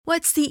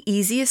What's the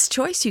easiest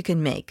choice you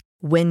can make?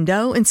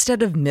 Window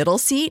instead of middle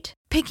seat?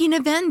 Picking a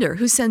vendor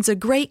who sends a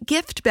great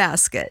gift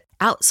basket?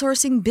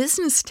 Outsourcing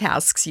business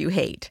tasks you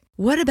hate?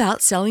 What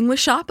about selling with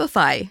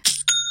Shopify?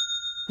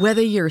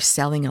 Whether you're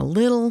selling a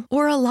little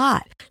or a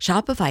lot,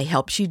 Shopify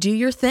helps you do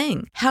your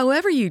thing,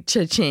 however you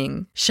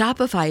cha-ching.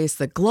 Shopify is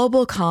the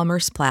global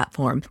commerce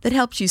platform that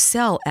helps you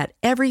sell at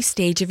every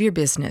stage of your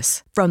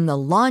business. From the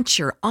launch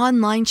your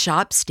online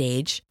shop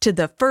stage to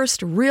the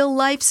first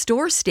real-life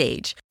store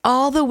stage,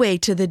 all the way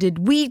to the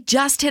did we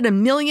just hit a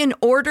million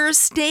orders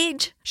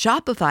stage.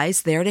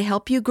 Shopify's there to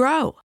help you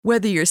grow.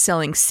 Whether you're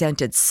selling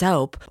scented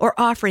soap or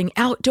offering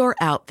outdoor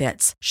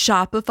outfits,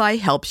 Shopify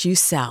helps you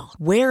sell.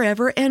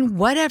 Wherever and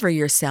whatever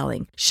you're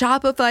selling,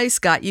 Shopify's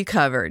got you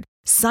covered.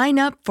 Sign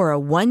up for a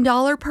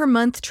 $1 per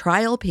month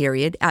trial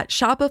period at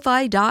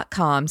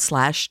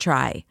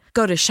shopify.com/try.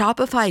 Go to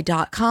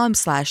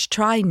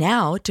shopify.com/try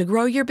now to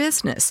grow your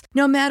business,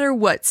 no matter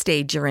what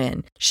stage you're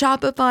in.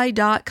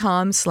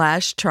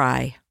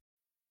 Shopify.com/try.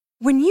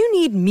 When you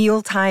need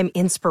mealtime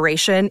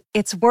inspiration,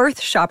 it's worth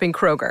shopping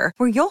Kroger,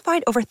 where you'll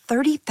find over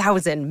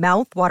 30,000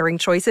 mouth-watering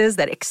choices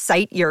that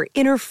excite your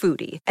inner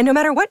foodie. And no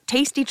matter what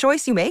tasty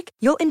choice you make,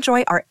 you'll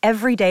enjoy our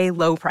everyday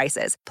low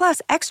prices,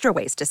 plus extra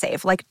ways to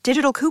save, like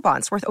digital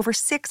coupons worth over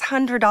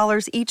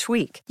 $600 each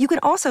week. You can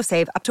also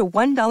save up to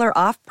 $1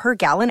 off per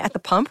gallon at the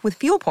pump with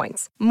fuel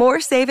points.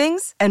 More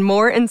savings and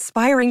more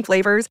inspiring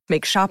flavors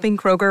make shopping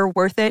Kroger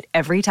worth it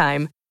every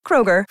time.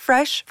 Kroger,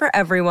 fresh for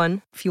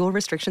everyone. Fuel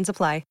restrictions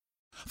apply.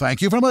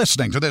 Thank you for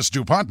listening to this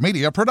DuPont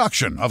Media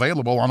production,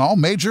 available on all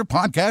major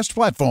podcast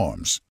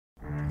platforms.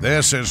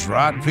 This is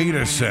Rod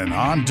Peterson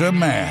on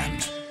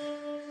demand.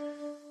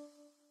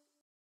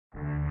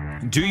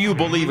 Do you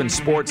believe in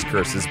sports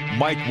curses?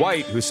 Mike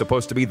White, who's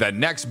supposed to be the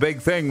next big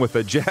thing with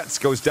the Jets,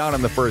 goes down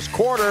in the first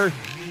quarter,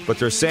 but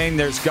they're saying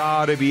there's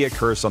got to be a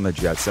curse on the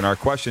Jets. And our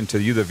question to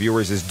you, the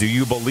viewers, is do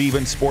you believe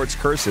in sports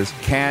curses?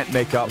 Can't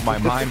make up my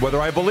mind whether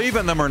I believe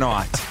in them or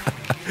not.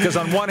 Because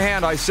on one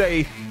hand, I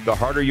say the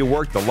harder you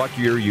work, the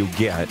luckier you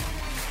get.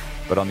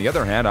 But on the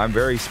other hand, I'm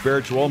very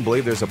spiritual and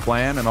believe there's a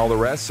plan and all the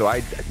rest, so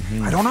I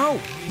don't know.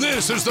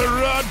 This is the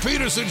Rod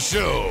Peterson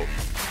Show.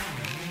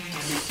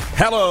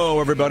 Hello,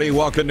 everybody.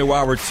 Welcome to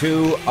Hour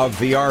 2 of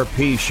the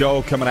RP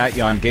Show, coming at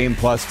you on Game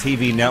Plus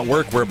TV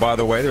Network, where, by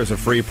the way, there's a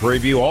free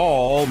preview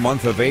all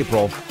month of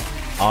April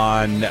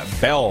on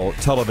Bell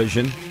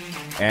Television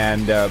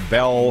and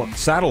Bell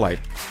Satellite.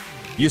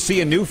 You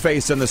see a new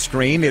face on the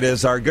screen. It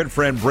is our good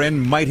friend Bryn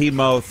Mighty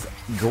Mouth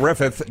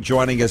Griffith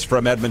joining us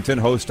from Edmonton,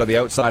 host of the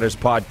Outsiders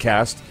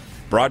podcast,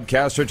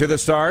 broadcaster to the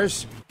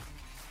stars.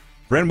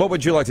 Bryn, what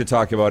would you like to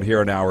talk about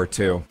here in Hour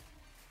 2?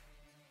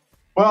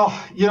 Well,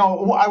 you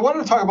know, I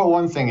wanted to talk about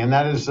one thing, and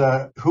that is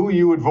who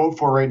you would vote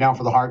for right now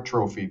for the Hart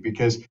Trophy,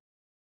 because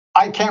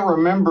I can't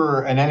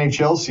remember an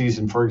NHL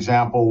season, for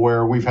example,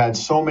 where we've had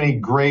so many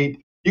great.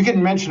 You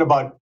can mention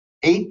about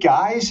 8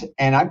 guys,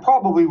 and I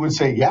probably would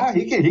say, yeah,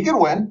 he could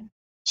win.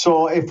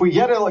 So if we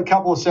get a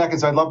couple of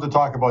seconds, I'd love to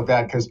talk about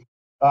that, because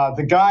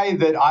the guy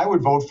that I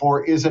would vote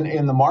for isn't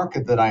in the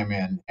market that I'm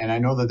in, and I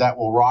know that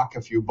will rock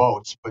a few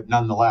votes, but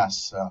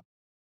nonetheless,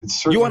 it's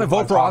certainly. You want to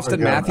vote for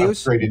Austin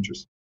Matthews? Great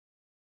interest.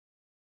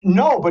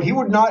 No, but he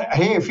would not.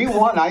 Hey, if he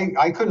won,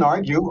 I couldn't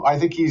argue. I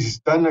think he's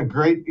had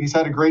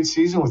a great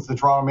season with the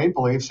Toronto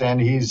Maple Leafs,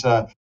 and he's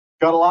got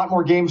a lot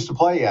more games to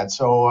play yet.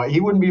 So he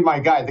wouldn't be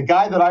my guy. The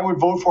guy that I would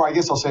vote for, I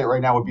guess I'll say it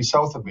right now, would be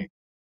south of me.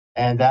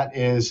 And that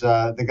is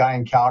the guy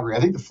in Calgary. I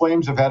think the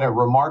Flames have had a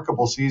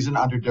remarkable season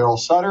under Darryl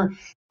Sutter.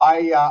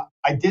 I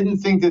didn't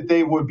think that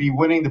they would be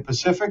winning the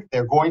Pacific.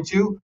 They're going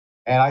to.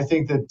 And I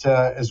think that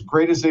as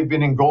great as they've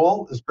been in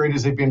goal, as great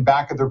as they've been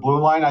back at their blue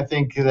line, I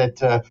think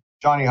that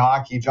Johnny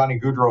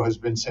Gaudreau has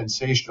been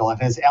sensational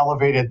and has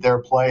elevated their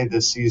play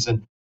this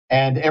season.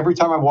 And every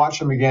time I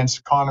watch him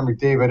against Connor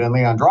McDavid and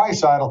Leon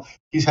Draisaitl,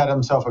 he's had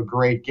himself a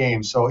great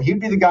game. So he'd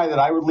be the guy that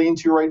I would lean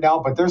to right now.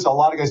 But there's a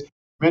lot of guys.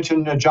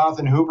 Mentioned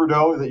Jonathan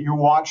Huberdeau that you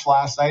watched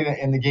last night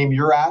in the game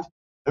you're at.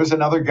 There's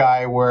another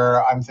guy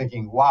where I'm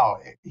thinking,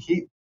 wow,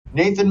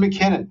 Nathan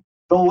McKinnon.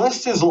 The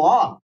list is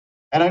long.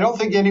 And I don't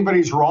think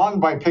anybody's wrong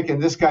by picking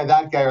this guy,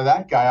 that guy, or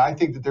that guy. I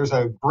think that there's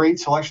a great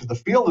selection. The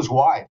field is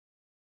wide.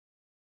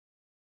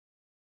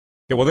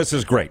 Yeah, well, this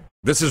is great.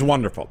 This is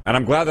wonderful. And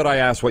I'm glad that I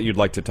asked what you'd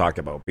like to talk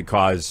about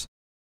because,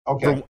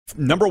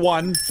 number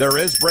one, there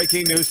is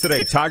breaking news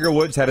today. Tiger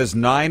Woods had his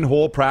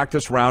 9-hole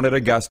practice round at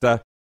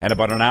Augusta, and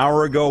about an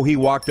hour ago he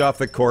walked off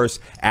the course,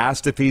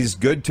 asked if he's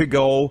good to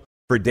go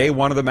for day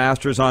one of the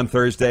Masters on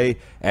Thursday,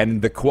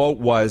 and the quote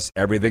was,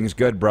 "Everything's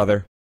good,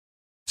 brother."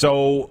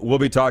 So we'll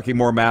be talking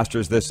more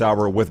Masters this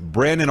hour with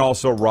Bryn and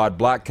also Rod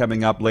Black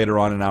coming up later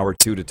on in hour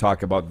 2 to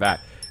talk about that.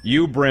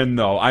 You, Bryn,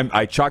 though,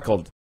 I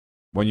chuckled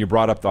when you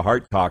brought up the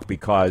Hart Talk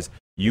because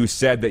you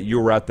said that you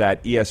were at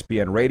that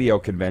ESPN radio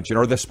convention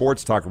or the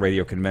sports talk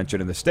radio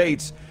convention in the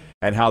States,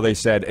 and how they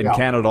said in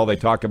Canada all they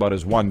talk about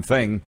is one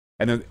thing,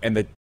 and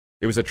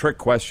it was a trick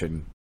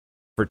question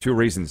for 2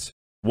 reasons.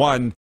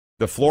 One,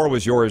 the floor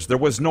was yours. There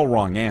was no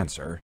wrong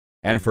answer.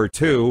 And for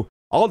 2,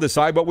 I'll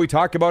decide what we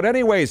talk about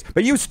anyways.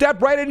 But you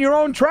stepped right in your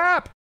own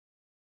trap.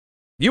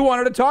 You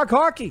wanted to talk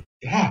hockey.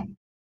 Yeah.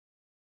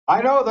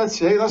 I know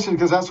listen,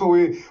 because that's what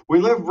we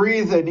live,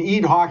 breathe, and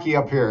eat hockey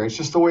up here. It's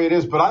just the way it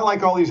is. But I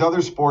like all these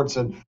other sports,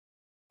 and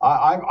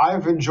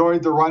I've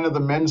enjoyed the run of the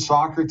men's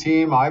soccer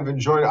team.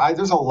 There's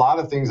a lot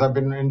of things I've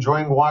been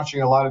enjoying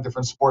watching, a lot of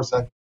different sports.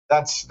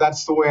 That's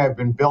the way I've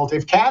been built.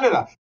 If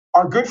Canada,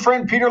 our good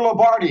friend Peter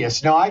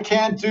Lobardius, now I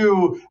can't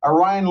do a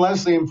Ryan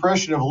Leslie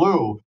impression of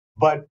Lou,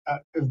 but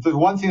the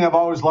one thing I've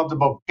always loved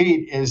about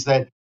Pete is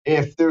that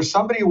if there's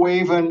somebody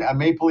waving a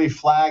Maple Leaf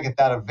flag at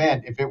that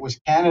event, if it was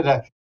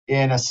Canada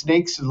in a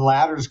snakes and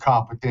ladders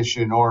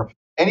competition or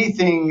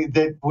anything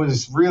that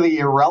was really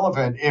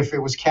irrelevant, if it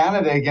was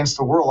Canada against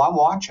the world, I'm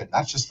watching.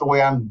 That's just the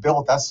way I'm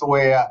built. That's the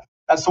way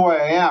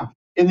I am.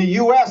 In the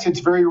U.S., it's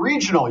very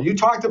regional. You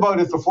talked about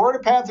if the Florida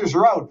Panthers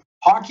are out,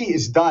 hockey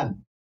is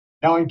done.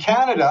 Now in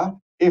Canada,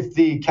 if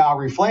the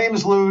Calgary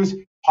Flames lose,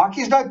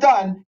 hockey's not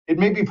done. It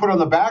may be put on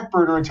the back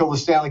burner until the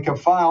Stanley Cup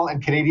final,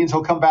 and Canadians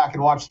will come back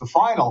and watch the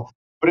final.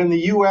 But in the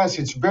U.S.,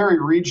 it's very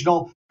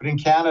regional. But in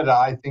Canada,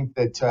 I think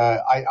that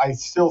I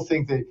still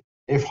think that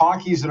if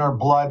hockey's in our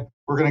blood,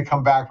 we're going to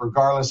come back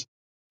regardless.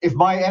 If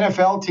my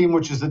NFL team,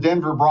 which is the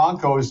Denver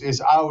Broncos,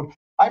 is out,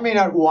 I may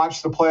not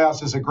watch the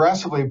playoffs as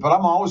aggressively, but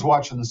I'm always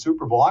watching the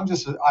Super Bowl.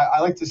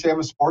 I like to say I'm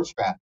a sports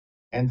fan,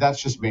 and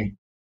that's just me.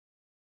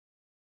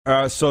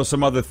 So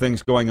some other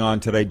things going on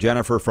today.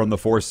 Jennifer from the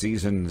Four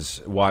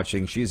Seasons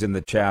watching. She's in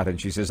the chat, and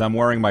she says, I'm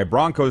wearing my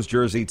Broncos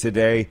jersey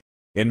today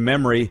in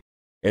memory.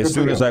 As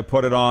soon as I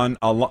put it on,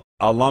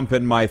 a lump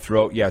in my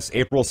throat. Yes,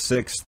 April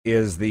 6th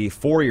is the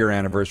 4-year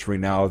anniversary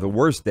now, the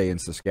worst day in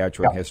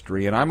Saskatchewan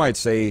history. And I might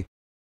say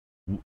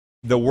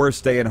the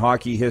worst day in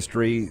hockey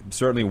history,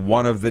 certainly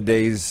one of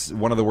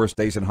the worst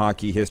days in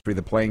hockey history.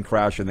 The plane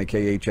crash in the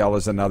KHL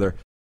is another,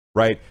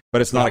 right?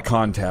 But it's not a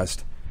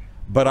contest.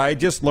 But I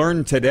just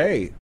learned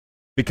today,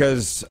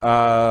 because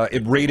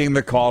reading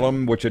the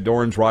column, which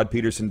adorns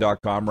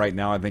rodpeterson.com right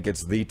now, I think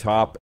it's the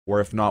top, or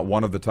if not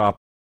one of the top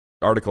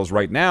articles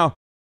right now,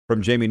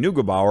 from Jamie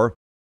Neugebauer,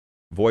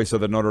 voice of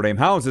the Notre Dame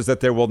Hounds, is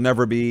that there will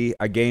never be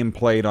a game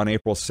played on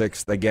April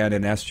 6th again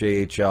in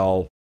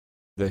SJHL,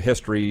 the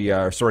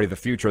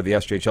future of the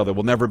SJHL. There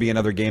will never be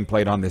another game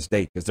played on this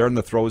date because they're in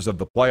the throes of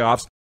the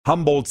playoffs.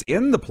 Humboldt's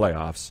in the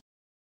playoffs.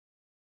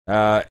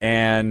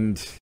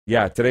 And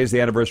yeah, today's the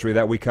anniversary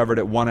that we covered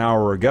it 1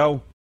 hour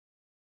ago.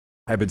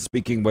 I've been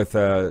speaking with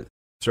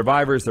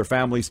survivors, their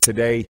families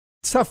today.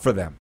 It's tough for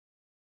them.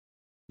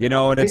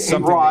 And it's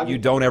something that you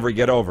don't ever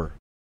get over.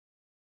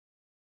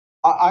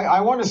 I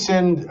want to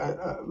send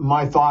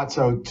my thoughts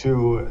out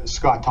to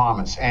Scott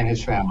Thomas and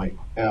his family,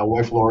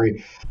 wife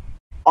Lori.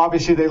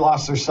 Obviously, they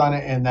lost their son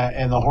in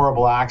the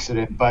horrible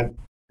accident, but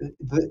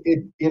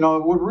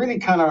what really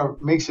kind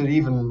of makes it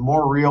even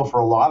more real for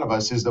a lot of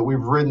us is that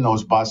we've ridden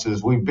those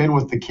buses, we've been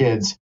with the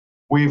kids,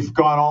 we've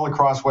gone all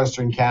across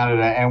Western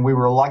Canada, and we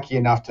were lucky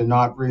enough to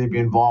not really be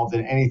involved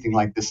in anything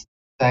like this,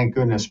 thank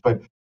goodness.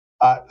 But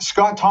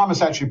Scott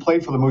Thomas actually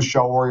played for the Moose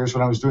Jaw Warriors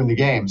when I was doing the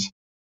games,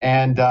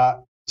 and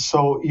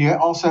so you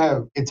also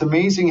have, it's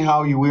amazing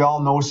how we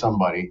all know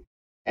somebody,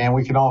 and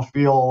we can all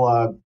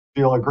feel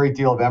a great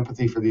deal of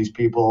empathy for these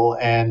people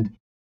and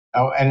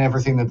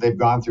everything that they've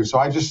gone through. So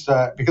I just,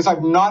 because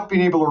I've not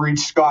been able to reach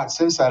Scott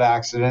since that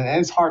accident, and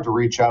it's hard to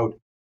reach out,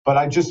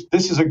 but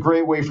this is a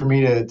great way for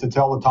me to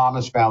tell the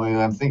Thomas family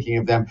that I'm thinking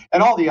of them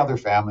and all the other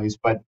families,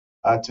 but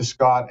to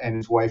Scott and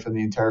his wife and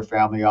the entire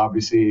family,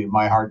 obviously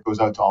my heart goes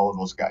out to all of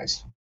those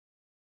guys.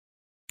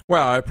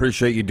 Well, I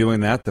appreciate you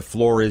doing that. The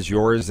floor is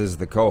yours as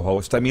the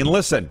co-host. I mean,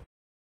 listen,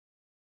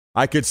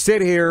 I could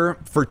sit here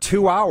for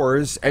 2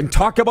 hours and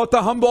talk about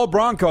the Humboldt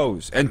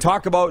Broncos and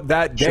talk about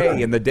that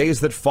day and the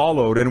days that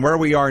followed and where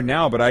we are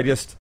now, but I'm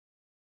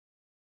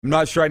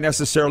not sure I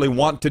necessarily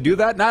want to do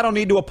that, and I don't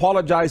need to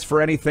apologize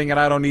for anything, and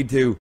I don't need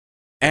to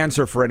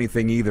answer for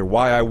anything either,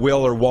 why I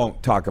will or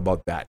won't talk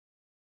about that.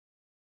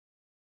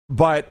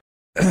 But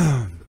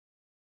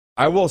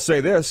I will say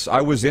this,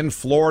 I was in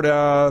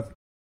Florida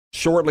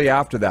shortly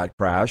after that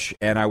crash,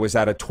 and I was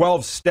at a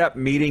 12-step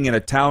meeting in a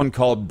town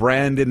called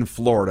Brandon,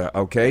 Florida,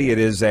 okay? It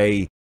is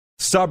a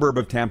suburb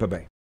of Tampa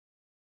Bay.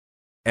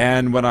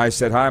 And when I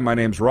said, hi, my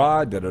name's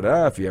Rod,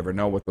 if you ever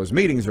know what those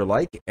meetings are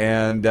like,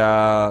 and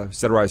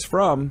said where I was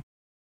from,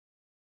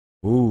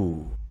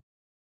 the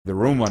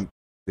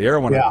air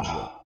went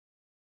up.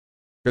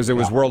 Because it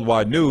was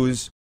worldwide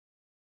news.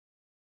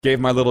 Gave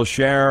my little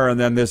share, and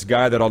then this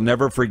guy that I'll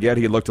never forget,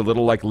 he looked a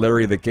little like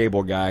Larry the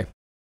Cable Guy,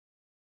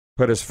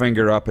 put his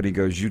finger up, and he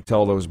goes, you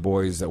tell those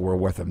boys that we're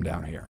with them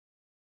down here.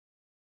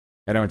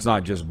 I know it's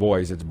not just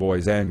boys, it's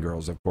boys and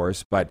girls, of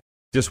course, but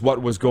just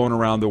what was going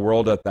around the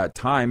world at that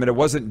time. And it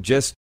wasn't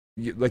just,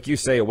 like you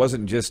say, it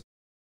wasn't just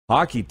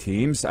hockey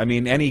teams. I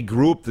mean, any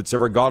group that's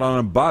ever got on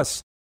a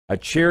bus, a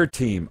cheer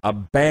team, a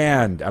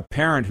band, a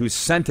parent who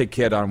sent a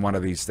kid on one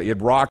of these things, it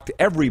rocked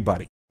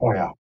everybody. Oh,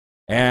 yeah.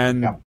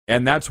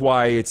 And that's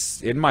why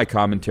it's in my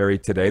commentary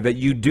today that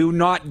you do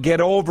not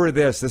get over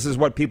this. This is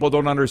what people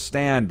don't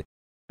understand.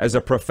 As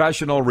a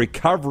professional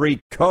recovery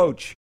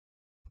coach,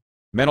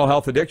 mental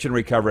health addiction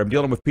recovery. I'm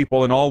dealing with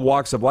people in all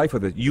walks of life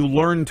with it. You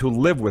learn to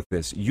live with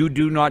this. You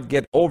do not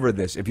get over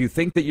this. If you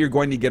think that you're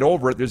going to get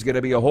over it, there's going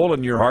to be a hole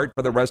in your heart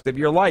for the rest of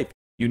your life.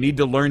 You need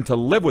to learn to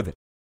live with it.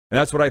 And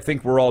that's what I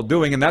think we're all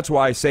doing. And that's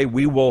why I say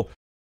we will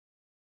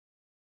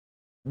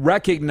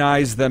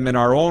recognize them in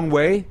our own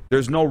way.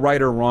 There's no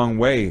right or wrong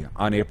way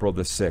on April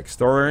the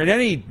 6th, or in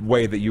any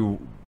way that you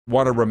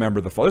want to remember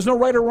the fall. There's no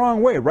right or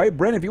wrong way, right,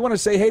 Brent? If you want to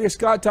say hey to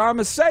Scott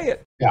Thomas, say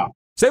it. Yeah.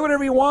 Say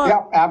whatever you want.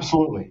 Yeah,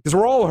 absolutely. Because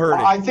we're all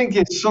hurting. I think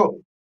it's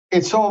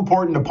so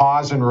important to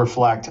pause and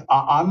reflect.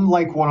 I'm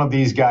like one of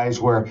these guys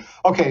where,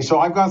 okay, so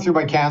I've gone through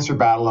my cancer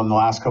battle in the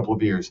last couple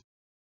of years.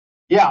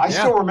 Yeah, I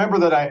still remember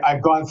that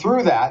I've gone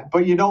through that.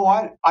 But you know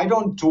what? I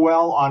don't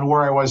dwell on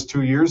where I was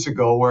 2 years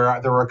ago, where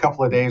there were a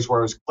couple of days where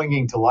I was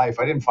clinging to life.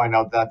 I didn't find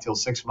out that till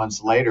 6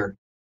 months later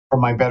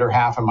from my better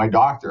half and my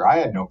doctor. I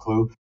had no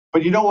clue.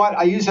 But you know what?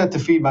 I use that to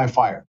feed my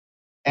fire.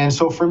 And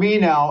so for me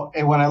now,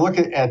 and when I look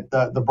at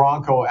the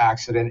Bronco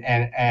accident,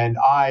 and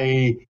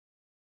I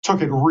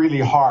took it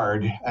really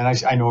hard, and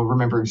I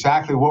remember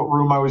exactly what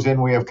room I was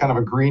in. We have kind of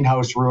a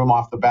greenhouse room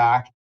off the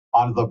back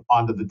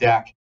onto the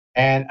deck.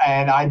 And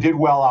I did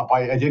well up.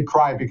 I did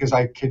cry because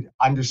I could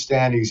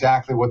understand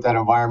exactly what that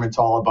environment's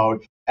all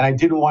about. And I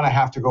didn't want to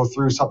have to go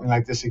through something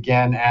like this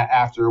again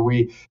after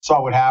we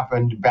saw what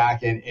happened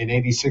back in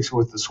 86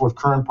 with the Swift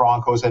Current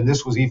Broncos. And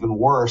this was even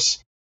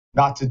worse,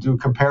 not to do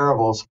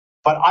comparables.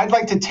 But I'd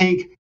like to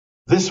take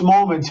this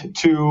moment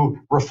to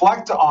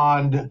reflect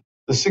on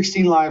the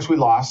 16 lives we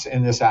lost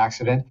in this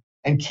accident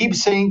and keep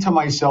saying to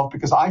myself,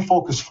 because I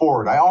focus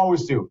forward. I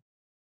always do.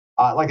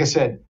 Like I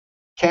said,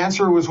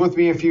 cancer was with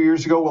me a few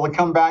years ago. Will it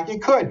come back?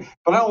 It could,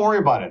 but I don't worry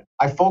about it.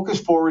 I focus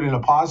forward in a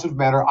positive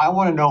manner. I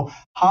want to know,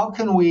 how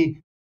can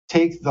we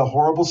take the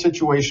horrible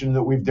situation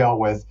that we've dealt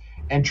with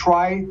and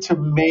try to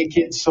make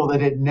it so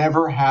that it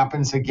never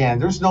happens again.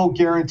 There's no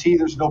guarantee,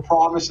 there's no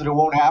promise that it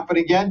won't happen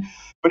again.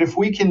 But if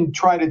we can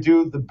try to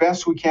do the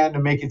best we can to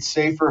make it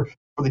safer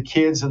for the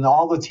kids and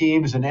all the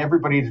teams and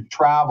everybody to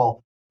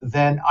travel,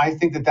 then I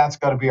think that that's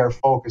got to be our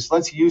focus.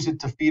 Let's use it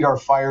to feed our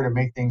fire to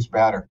make things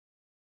better.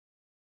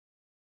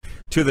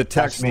 To the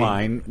text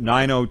line,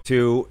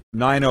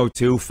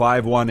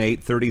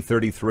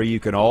 902-518-3033. You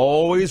can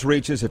always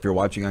reach us if you're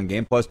watching on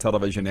Game Plus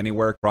Television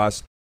anywhere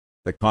across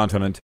the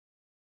continent.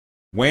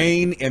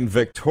 Wayne in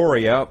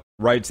Victoria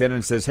writes in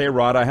and says, hey,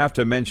 Rod, I have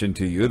to mention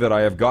to you that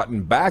I have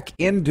gotten back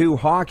into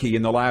hockey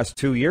in the last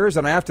 2 years,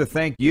 and I have to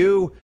thank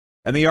you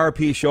and the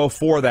RP show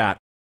for that.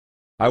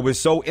 I was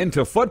so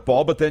into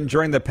football, but then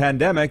during the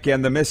pandemic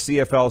and the missed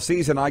CFL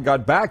season, I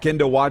got back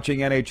into watching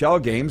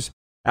NHL games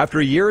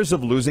after years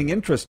of losing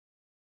interest.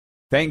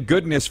 Thank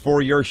goodness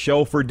for your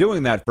show for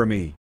doing that for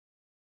me.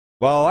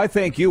 Well, I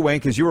thank you, Wayne,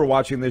 because you were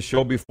watching this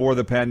show before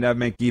the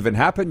pandemic even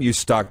happened. You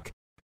stuck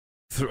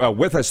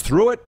with us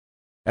through it.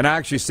 And I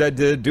actually said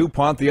to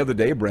DuPont the other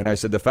day, Brent, I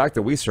said, the fact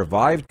that we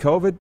survived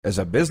COVID as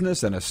a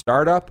business and a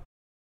startup,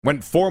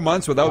 went 4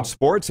 months without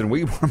sports, and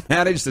we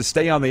managed to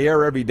stay on the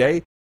air every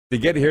day to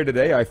get here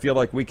today, I feel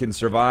like we can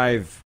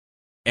survive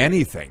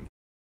anything.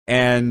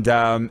 And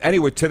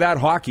anyway, to that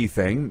hockey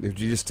thing,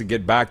 just to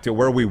get back to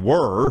where we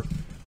were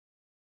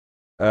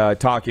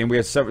talking, we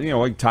had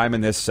several, time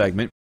in this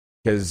segment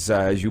because,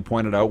 as you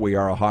pointed out, we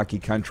are a hockey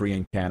country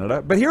in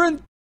Canada. But here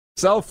in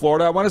South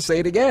Florida, I want to say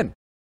it again.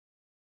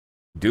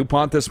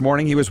 DuPont this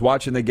morning, he was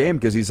watching the game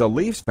because he's a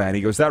Leafs fan.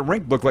 He goes, that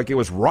rink looked like it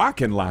was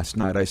rocking last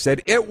night. I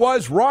said, it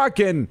was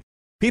rocking.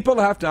 People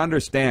have to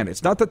understand,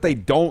 it's not that they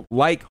don't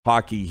like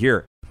hockey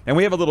here. And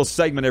we have a little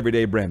segment every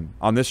day, Bryn,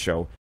 on this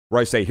show,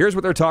 where I say, here's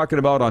what they're talking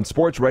about on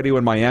sports radio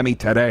in Miami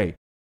today.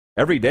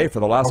 Every day for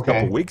the last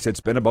couple of weeks,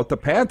 it's been about the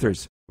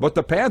Panthers.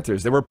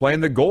 They were playing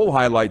the goal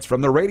highlights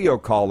from the radio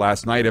call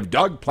last night of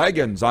Doug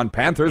Pleggans on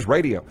Panthers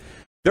radio.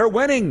 They're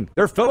winning.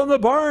 They're filling the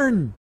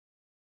barn.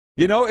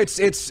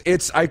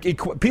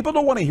 People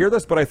don't want to hear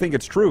this, but I think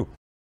it's true.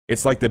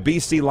 It's like the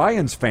BC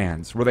Lions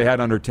fans, where they had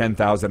under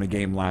 10,000 a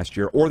game last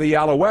year, or the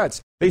Alouettes.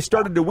 They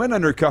started to win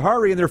under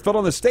Kahari, and they're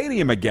filling the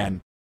stadium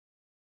again.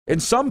 In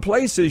some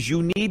places,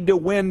 you need to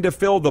win to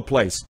fill the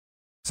place.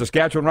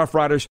 Saskatchewan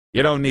Roughriders,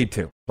 you don't need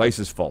to. Place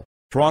is full.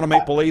 Toronto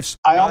Maple Leafs,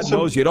 God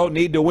knows you don't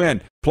need to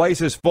win.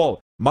 Place is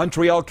full.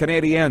 Montreal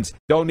Canadiens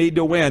don't need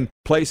to win.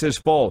 Place is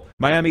full.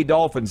 Miami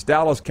Dolphins,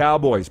 Dallas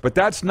Cowboys. But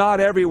that's not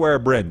everywhere,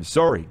 Bryn.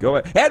 Sorry. Go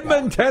ahead.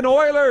 Edmonton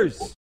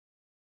Oilers.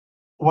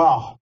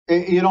 Well,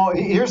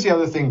 here's the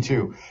other thing,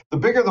 too. The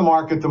bigger the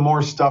market, the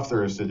more stuff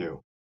there is to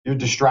do. You're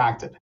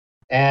distracted.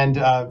 And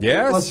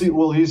yes. Let's see,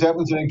 we'll use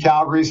Edmonton and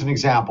Calgary as an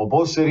example.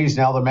 Both cities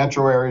now, the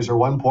metro areas, are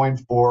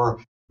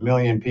 1.4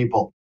 million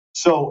people.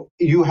 So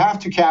you have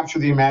to capture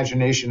the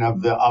imagination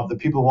of the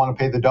people who want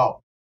to pay the dough,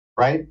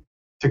 right,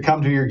 to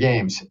come to your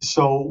games.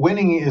 So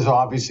winning is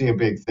obviously a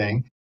big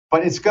thing,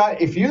 but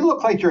if you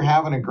look like you're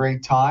having a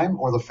great time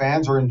or the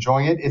fans are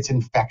enjoying it, it's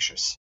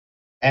infectious,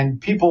 and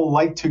people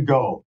like to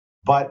go.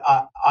 But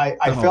I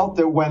felt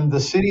that when the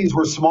cities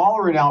were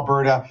smaller in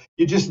Alberta,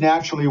 you just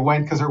naturally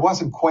went because there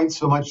wasn't quite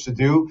so much to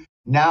do.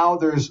 Now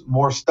there's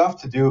more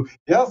stuff to do.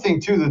 The other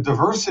thing, too, the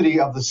diversity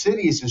of the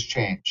cities has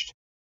changed.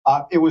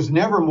 It was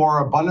never more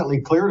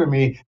abundantly clear to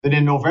me than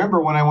in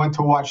November when I went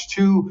to watch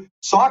 2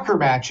 soccer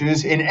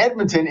matches in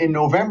Edmonton in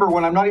November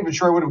when I'm not even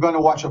sure I would have gone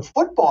to watch a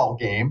football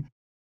game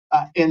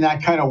in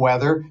that kind of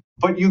weather.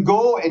 But you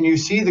go and you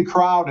see the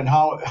crowd and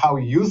how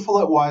youthful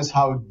it was,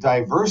 how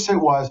diverse it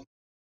was.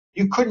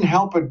 You couldn't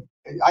help it.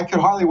 I could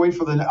hardly wait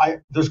for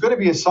there's going to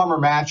be a summer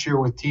match here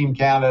with Team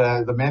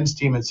Canada, the men's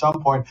team at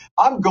some point.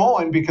 I'm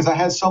going because I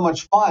had so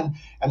much fun.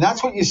 And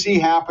that's what you see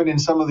happen in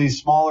some of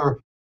these smaller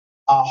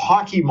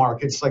hockey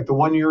markets like the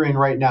one you're in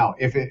right now.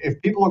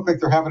 If people look like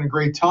they're having a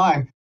great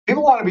time,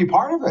 people want to be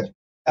part of it.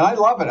 And I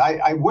love it.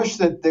 I wish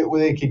that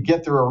they could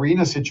get their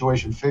arena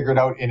situation figured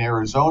out in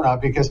Arizona,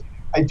 because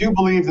I do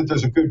believe that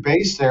there's a good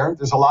base there.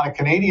 There's a lot of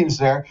Canadians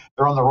there.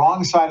 They're on the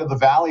wrong side of the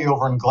valley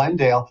over in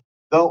Glendale.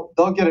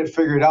 They'll get it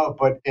figured out,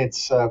 but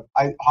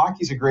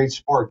hockey's a great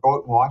sport. Go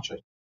out and watch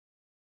it.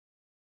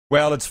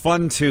 Well, it's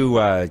fun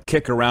to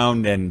kick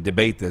around and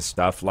debate this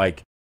stuff.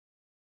 Like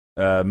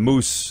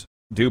Moose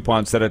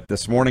DuPont said it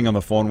this morning on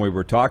the phone we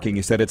were talking.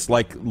 He said it's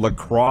like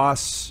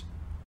lacrosse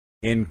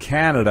in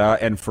Canada,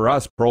 and for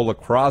us, pro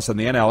lacrosse in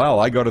the NLL.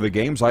 I go to the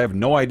games. I have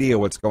no idea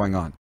what's going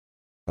on,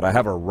 but I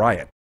have a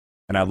riot,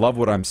 and I love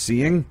what I'm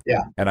seeing.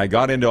 Yeah. And I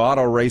got into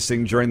auto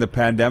racing during the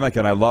pandemic,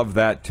 and I love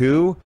that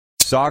too.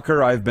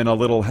 Soccer, I've been a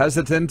little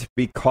hesitant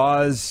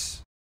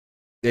because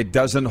it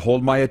doesn't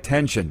hold my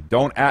attention.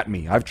 Don't at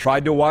me. I've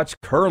tried to watch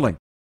curling.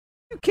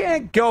 You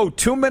can't go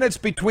 2 minutes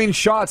between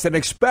shots and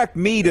expect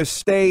me to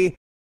stay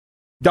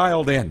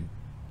dialed in.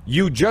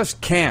 You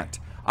just can't.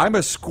 I'm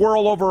a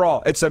squirrel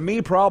overall. It's a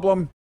me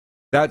problem.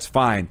 That's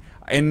fine.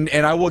 And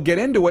I will get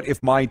into it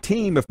if my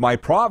team, if my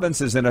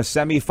province is in a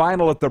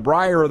semifinal at the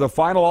Brier or the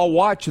final, I'll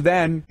watch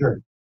then.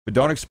 Sure. But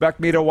don't expect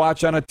me to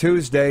watch on a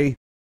Tuesday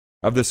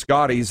of the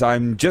Scotties.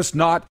 I'm just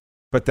not,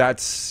 but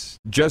that's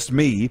just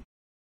me.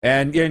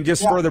 And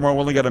just furthermore, we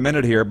only got a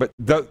minute here, but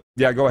go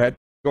ahead.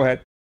 Go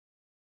ahead.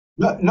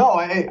 No,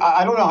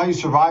 I don't know how you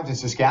survived in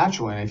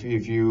Saskatchewan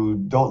if you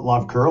don't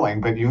love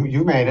curling, but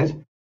you made it.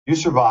 You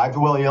survived.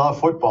 Well, you love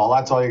football.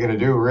 That's all you're going to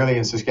do, really,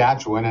 in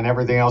Saskatchewan, and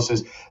everything else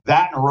is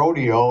that and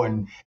rodeo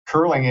and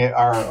curling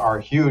are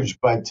huge.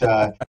 But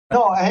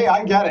no, hey,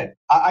 I get it.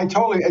 I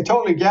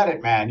totally get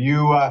it, man.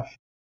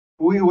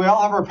 We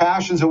all have our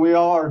passions and we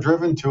all are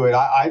driven to it.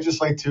 I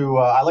just like to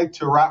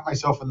wrap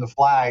myself in the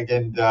flag,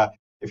 and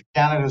if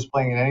Canada is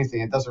playing in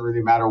anything, it doesn't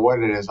really matter what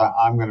it is.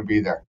 I'm going to be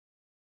there.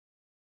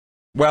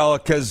 Well,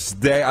 because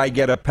I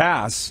get a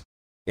pass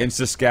in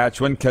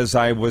Saskatchewan because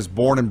I was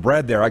born and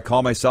bred there. I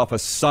call myself a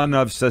son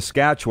of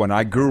Saskatchewan.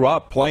 I grew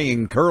up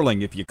playing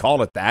curling, if you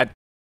call it that.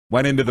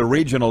 Went into the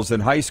regionals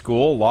in high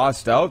school,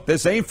 lost out.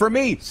 This ain't for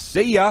me.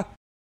 See ya.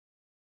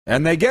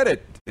 And they get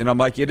it. And I'm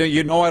like,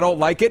 you know I don't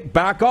like it?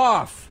 Back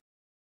off.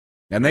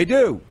 And they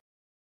do.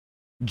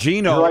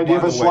 Gino. Your idea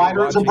of a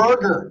slider is a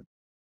burger.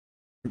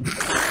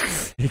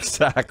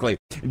 Exactly.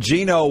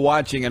 Gino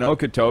watching in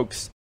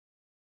Okotoks.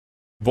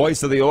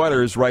 Voice of the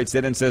Oilers writes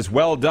in and says,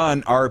 well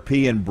done,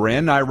 RP and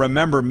Bryn. I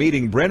remember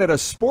meeting Bryn at a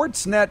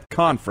Sportsnet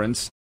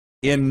conference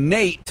in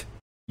Nate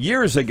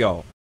years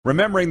ago.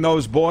 Remembering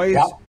those boys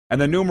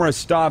and the numerous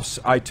stops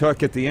I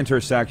took at the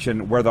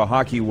intersection where the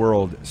hockey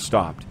world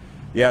stopped.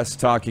 Yes,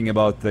 talking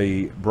about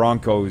the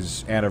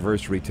Broncos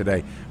anniversary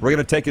today. We're going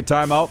to take a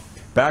time out.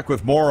 Back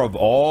with more of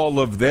all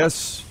of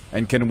this.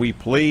 And can we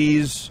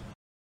please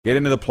get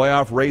into the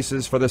playoff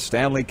races for the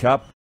Stanley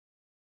Cup?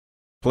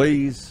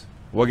 Please.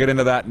 We'll get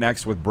into that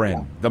next with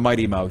Bryn, the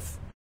Mighty Mouth.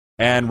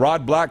 And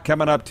Rod Black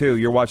coming up, too.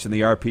 You're watching the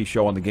RP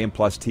Show on the Game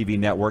Plus TV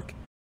network,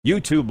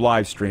 YouTube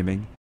live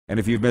streaming. And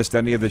if you've missed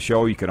any of the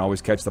show, you can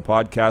always catch the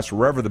podcast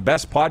wherever the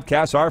best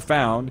podcasts are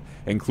found,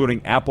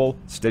 including Apple,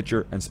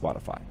 Stitcher, and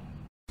Spotify.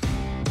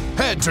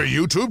 Head to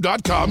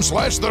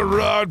youtube.com/The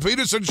Rod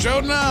Peterson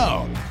Show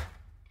now.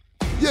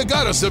 You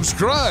gotta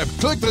subscribe.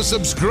 Click the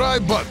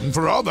subscribe button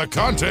for all the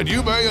content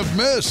you may have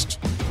missed.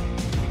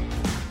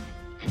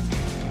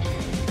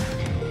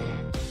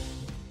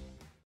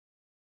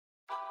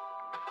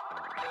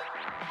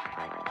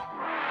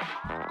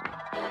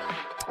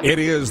 It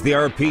is the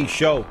RP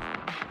Show.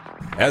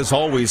 As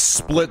always,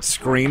 split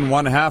screen.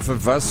 One half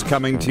of us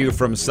coming to you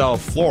from South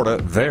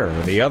Florida. There,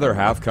 the other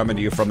half coming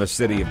to you from the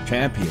City of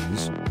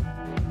Champions,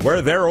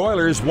 where their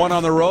Oilers won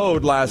on the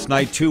road last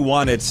night,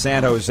 2-1 at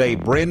San Jose.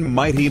 Bryn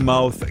Mighty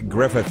Mouth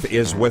Griffith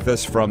is with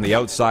us from the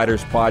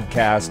Outsiders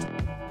podcast.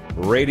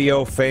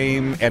 Radio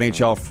fame,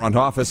 NHL front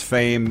office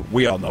fame.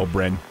 We all know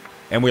Bryn,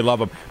 and we love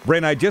him.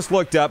 Bryn, I just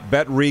looked up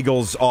Bet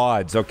Regal's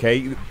odds,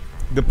 okay?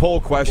 The poll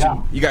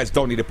question, you guys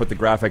don't need to put the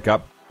graphic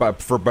up,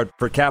 but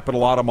for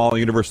Capital Auto Mall,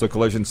 Universal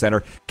Collision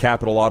Center,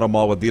 Capital Auto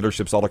Mall with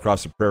dealerships all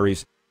across the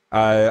prairies,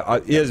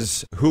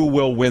 is who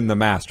will win the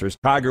Masters?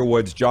 Tiger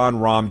Woods, Jon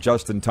Rahm,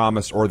 Justin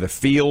Thomas, or the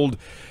field?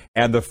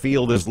 And the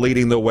field is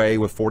leading the way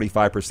with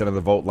 45% of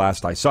the vote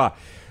last I saw.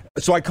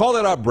 So I called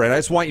it up, Brent. I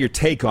just want your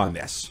take on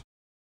this.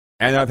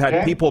 And I've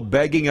had people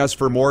begging us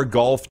for more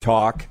golf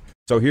talk.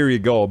 So here you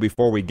go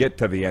before we get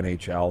to the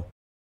NHL.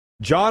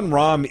 Jon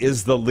Rahm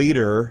is the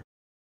leader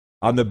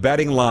on the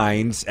betting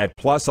lines at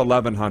plus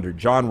 1,100.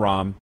 Jon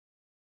Rahm.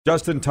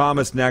 Justin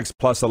Thomas next,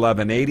 plus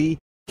 1,180.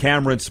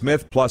 Cameron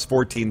Smith plus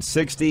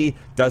 1460.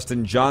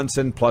 Dustin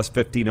Johnson plus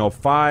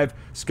 1505.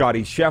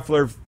 Scotty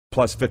Scheffler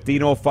plus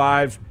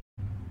 1505.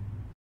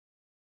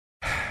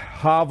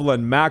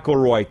 Hovland,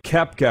 McIlroy,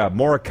 Koepka,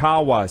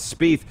 Morikawa,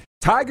 Spieth.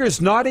 Tiger's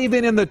not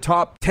even in the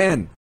top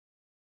 10.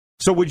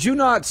 So would you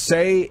not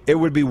say it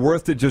would be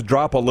worth to just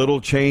drop a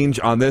little change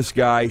on this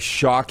guy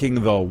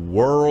shocking the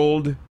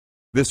world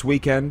this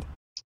weekend?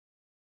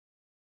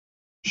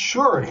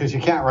 Sure, because you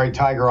can't write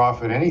Tiger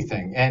off at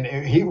anything. And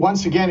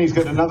once again, he's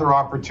got another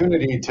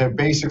opportunity to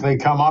basically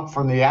come up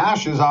from the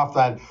ashes off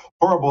that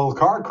horrible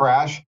car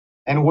crash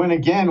and win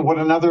again. What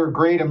another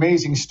great,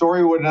 amazing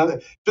story.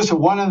 Just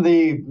one of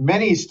the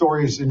many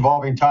stories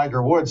involving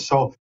Tiger Woods.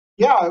 So,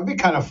 yeah, it'd be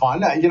kind of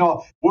fun.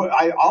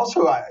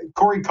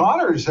 Corey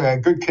Connors, a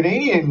good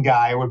Canadian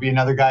guy, would be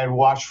another guy to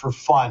watch for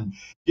fun.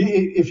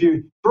 If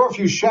you throw a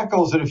few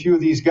shekels at a few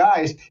of these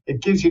guys,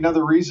 it gives you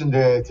another reason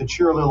to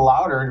cheer a little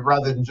louder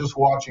rather than just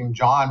watching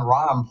John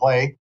Rahm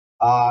play.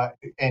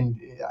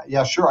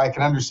 Sure, I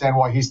can understand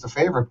why he's the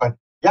favorite. But,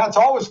 yeah, it's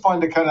always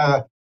fun to kind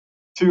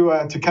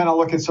of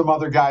look at some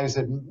other guys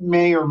that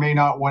may or may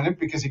not win it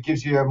because it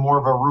gives you more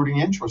of a rooting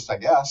interest, I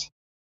guess.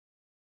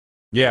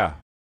 Yeah.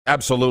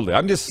 Absolutely.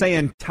 I'm just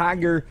saying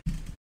Tiger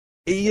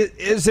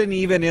isn't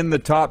even in the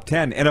top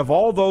 10. And of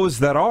all those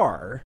that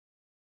are,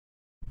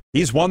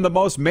 he's won the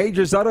most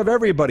majors out of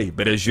everybody.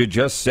 But as you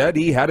just said,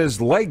 he had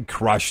his leg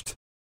crushed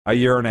a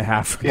year and a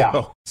half ago.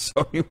 Yeah.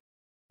 So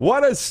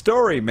what a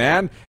story,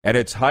 man. And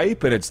it's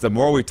hype, and it's the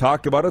more we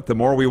talk about it, the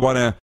more we want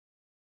to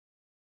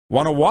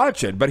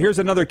watch it. But here's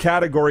another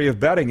category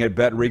of betting at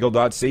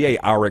BetRegal.ca,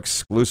 our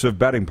exclusive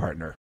betting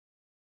partner.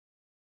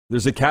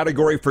 There's a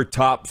category for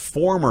top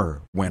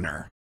former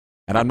winner.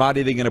 And I'm not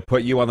even going to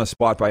put you on the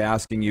spot by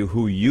asking you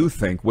who you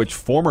think, which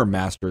former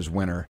Masters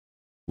winner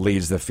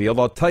leads the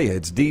field. I'll tell you,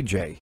 it's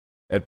DJ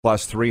at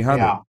plus 300.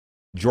 Yeah.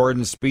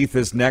 Jordan Spieth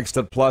is next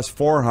at plus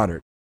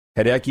 400.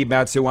 Hideki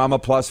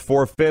Matsuyama plus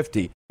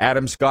 450.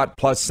 Adam Scott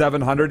plus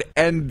 700.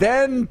 And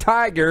then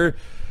Tiger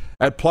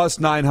at plus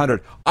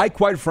 900. I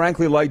quite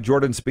frankly like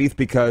Jordan Spieth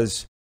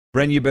because,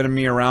 Bren, you've been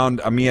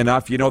around me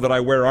enough. You know that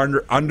I wear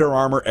Under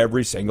Armour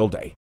every single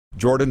day.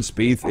 Jordan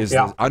Spieth is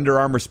the Under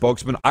Armour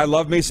spokesman. I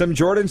love me some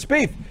Jordan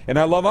Spieth, and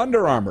I love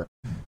Under Armour.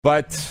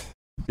 But,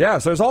 yeah,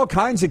 so there's all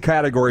kinds of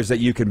categories that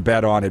you can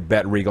bet on at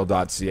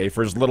BetRegal.ca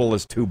for as little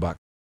as $2.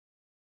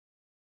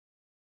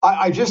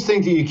 I just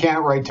think that you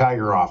can't write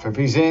Tiger off. If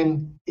he's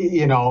in,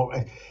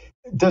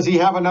 does he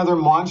have another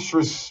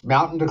monstrous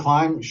mountain to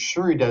climb?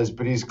 Sure he does,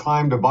 but he's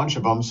climbed a bunch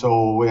of them.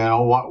 So,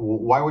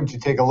 why wouldn't you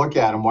take a look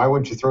at him? Why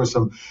wouldn't you throw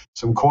some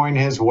coin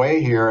his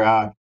way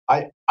here?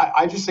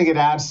 I just think it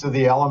adds to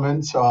the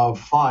elements of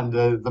fun.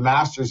 The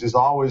Masters is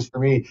always, for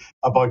me,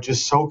 about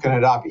just soaking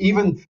it up.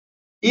 Even,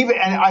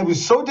 and I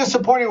was so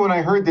disappointed when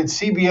I heard that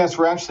CBS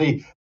were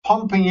actually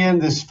pumping in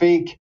this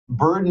fake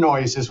bird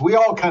noises. We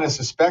all kind of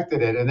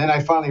suspected it. And then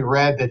I finally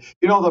read that,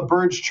 the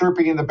birds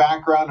chirping in the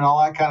background and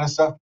all that kind of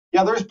stuff.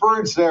 Yeah, there's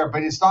birds there,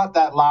 but it's not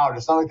that loud.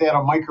 It's not like they had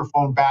a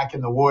microphone back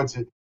in the woods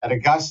at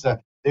Augusta.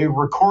 They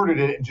recorded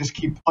it and just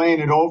keep playing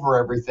it over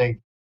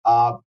everything.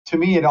 To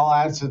me, it all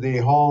adds to the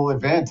whole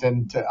event,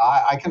 and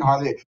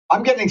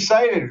I'm getting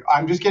excited.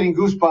 I'm just getting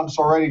goosebumps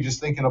already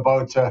just thinking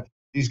about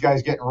these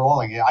guys getting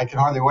rolling. I can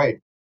hardly wait.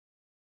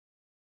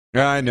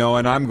 I know,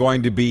 and I'm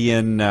going to be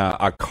in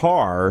a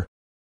car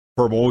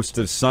for most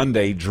of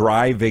Sunday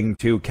driving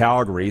to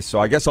Calgary, so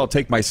I guess I'll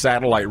take my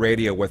satellite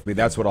radio with me.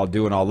 That's what I'll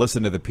do, and I'll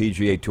listen to the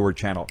PGA Tour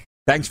channel.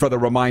 Thanks for the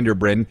reminder,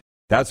 Bryn.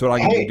 That's what I'm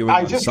going to be doing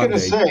on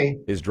Sunday,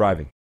 is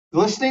driving.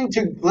 Listening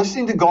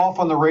to golf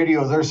on the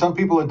radio, there are some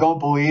people that don't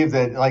believe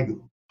that,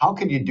 how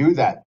can you do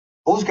that?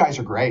 Those guys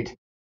are great.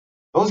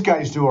 Those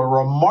guys do a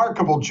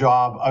remarkable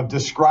job of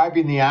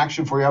describing the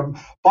action for you.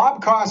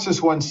 Bob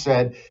Costas once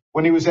said,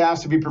 when he was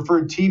asked if he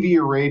preferred TV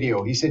or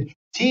radio, he said,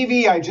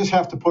 TV, I just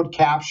have to put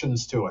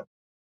captions to it.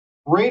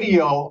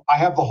 Radio, I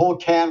have the whole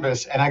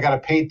canvas and I got to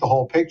paint the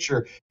whole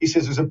picture. He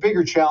says, there's a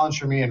bigger challenge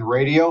for me in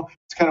radio.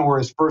 It's kind of where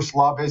his first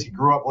love is. He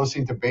grew up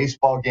listening to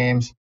baseball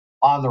games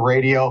on the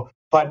radio.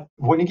 But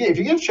if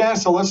you get a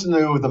chance to listen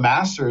to the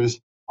Masters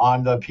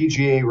on the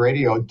PGA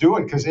radio, do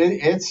it because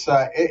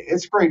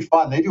it's great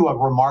fun. They do a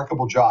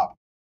remarkable job.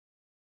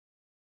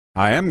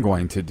 I am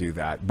going to do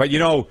that. But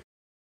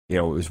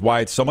it was why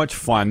it's so much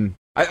fun.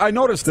 I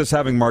noticed this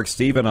having Mark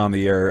Steven on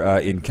the air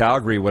in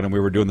Calgary when we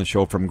were doing the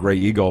show from Grey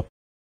Eagle,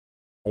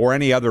 or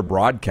any other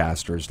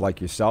broadcasters like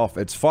yourself.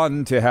 It's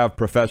fun to have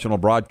professional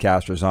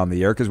broadcasters on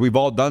the air because we've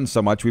all done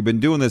so much. We've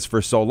been doing this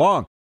for so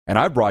long. And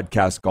I've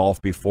broadcast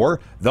golf before.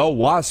 The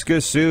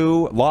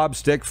Waskesiu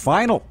Lobstick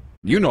Final.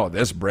 You know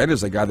this. Brent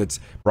is a guy that's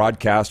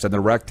broadcast in the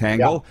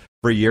Rectangle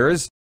for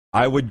years.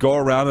 I would go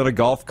around in a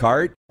golf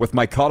cart with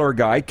my color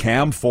guy,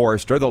 Cam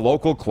Forrester, the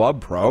local club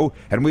pro,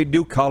 and we'd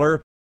do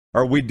color,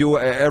 or we'd do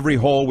every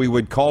hole. We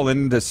would call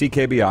in to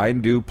CKBI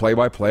and do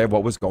play-by-play of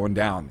what was going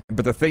down.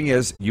 But the thing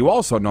is, you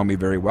also know me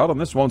very well,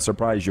 and this won't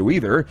surprise you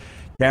either.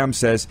 Cam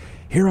says,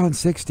 here on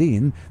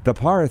 16, the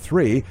par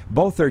 3,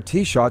 both their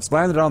tee shots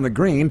landed on the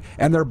green,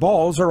 and their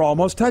balls are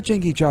almost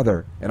touching each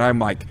other. And I'm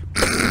like,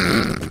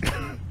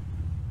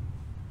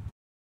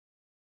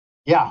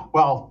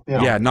 Well,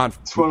 yeah,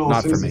 not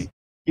for me.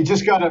 You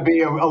just got to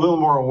be a little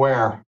more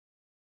aware.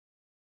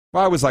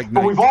 Well, I was like,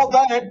 but we've all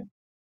done it.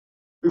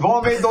 We've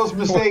all made those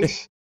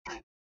mistakes.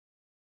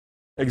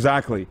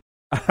 Exactly.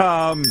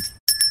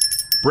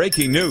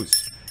 Breaking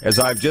news, as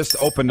I've just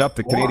opened up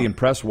the Canadian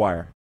Press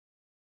Wire.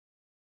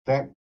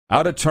 Okay.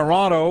 Out of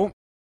Toronto,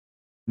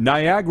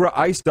 Niagara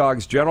Ice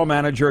Dogs general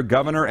manager,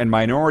 governor, and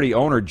minority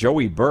owner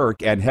Joey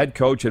Burke and head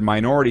coach and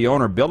minority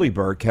owner Billy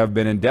Burke have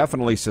been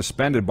indefinitely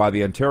suspended by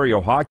the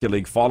Ontario Hockey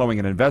League following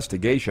an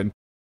investigation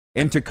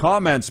into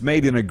comments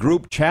made in a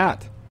group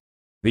chat.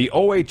 The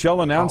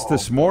OHL announced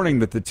this morning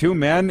that the two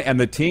men and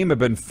the team have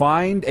been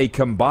fined a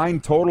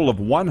combined total of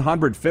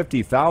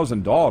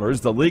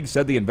 $150,000. The league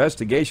said the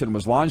investigation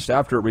was launched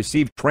after it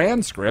received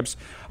transcripts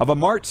of a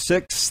March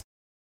 6th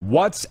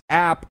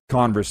WhatsApp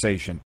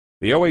conversation.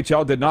 The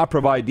OHL did not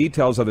provide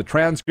details of the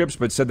transcripts,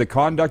 but said the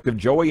conduct of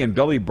Joey and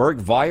Billy Burke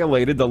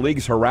violated the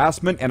league's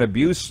harassment and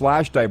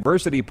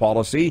abuse/diversity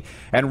policy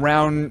and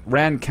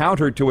ran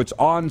counter to its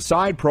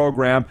onside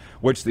program,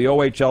 which the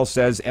OHL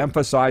says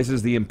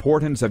emphasizes the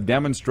importance of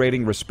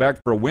demonstrating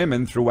respect for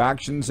women through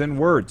actions and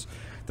words.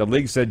 The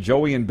league said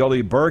Joey and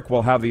Billy Burke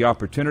will have the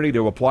opportunity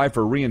to apply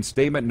for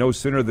reinstatement no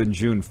sooner than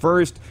June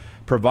 1st,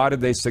 provided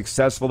they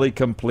successfully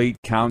complete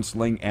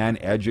counseling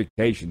and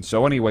education.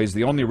 So anyways,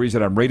 the only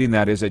reason I'm reading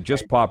that is it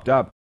just popped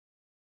up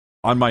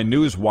on my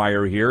news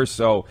wire here.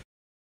 So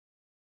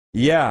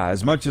yeah,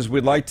 as much as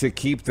we'd like to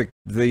keep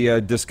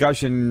the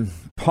discussion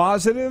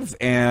positive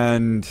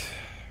and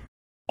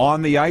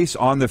on the ice,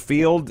 on the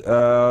field,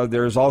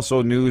 there's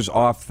also news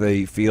off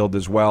the field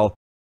as well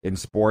in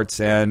sports.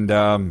 And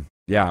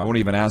yeah, I won't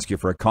even ask you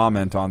for a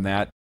comment on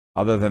that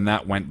other than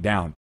that went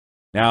down.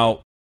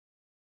 Now,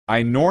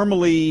 I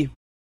normally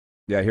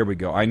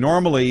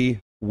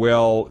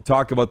will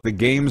talk about the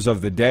games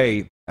of the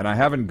day, and I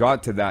haven't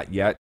got to that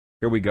yet.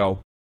 Here we go.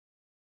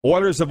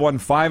 Oilers have won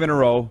 5 in a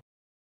row.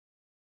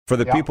 For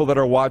the people that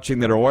are watching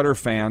that are Oilers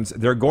fans,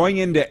 they're going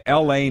into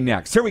L.A.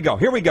 next. Here we go.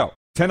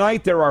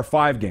 Tonight there are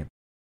 5 games.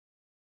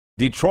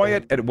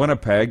 Detroit at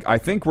Winnipeg. I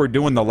think we're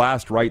doing the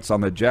last rites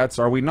on the Jets.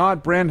 Are we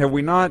not, Brent? Have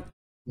we not?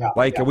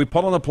 Are we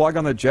pulling the plug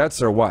on the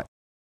Jets or what?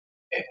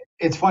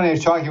 It's funny, I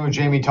was talking with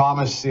Jamie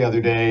Thomas the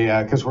other day,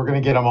 because we're going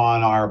to get him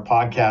on our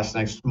podcast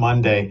next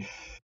Monday,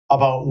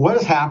 about what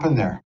has happened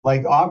there.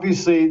 Like,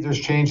 obviously, there's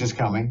changes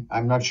coming.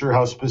 I'm not sure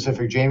how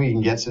specific Jamie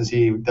can get since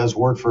he does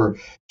work for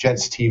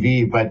Jets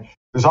TV, but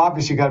there's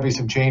obviously got to be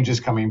some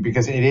changes coming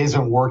because it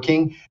isn't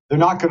working. They're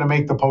not going to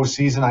make the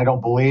postseason, I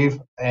don't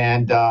believe.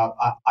 And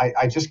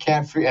I just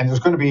can't. And there's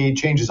going to be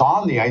changes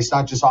on the ice,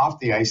 not just off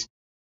the ice.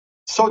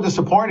 So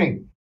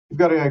disappointing. We've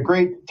got a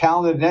great,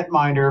 talented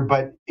netminder,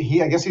 but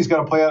I guess he's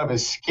got to play out of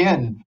his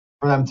skin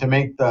for them to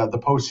make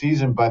the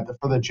postseason. But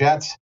for the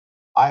Jets,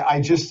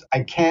 I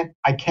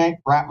can't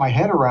wrap my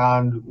head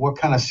around what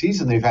kind of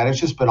season they've had. It's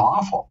just been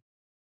awful.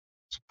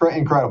 It's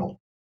incredible.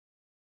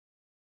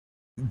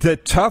 The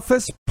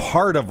toughest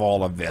part of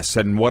all of this,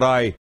 and what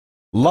I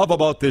love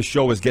about this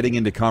show is getting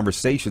into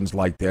conversations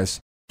like this,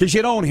 because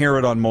you don't hear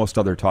it on most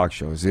other talk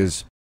shows,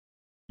 is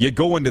you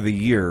go into the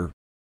year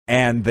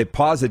and the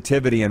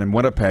positivity in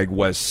Winnipeg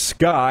was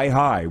sky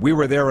high. We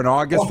were there in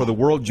August for the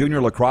World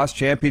Junior Lacrosse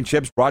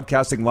Championships,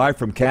 broadcasting live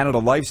from Canada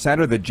Life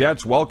Centre. The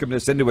Jets welcomed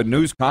us into a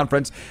news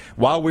conference.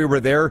 While we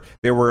were there,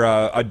 they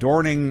were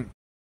adorning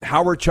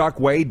Howard Chuck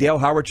Way, Dale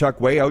Howard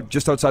Chuck Way, out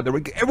just outside the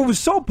rink. It was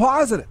so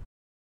positive.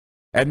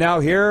 And now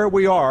here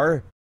we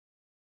are,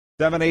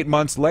 7-8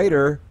 months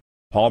later.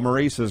 Paul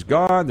Maurice is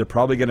gone. They're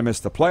probably going to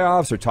miss the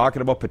playoffs. They're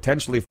talking about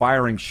potentially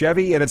firing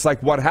Chevy. And it's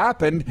like, what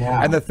happened?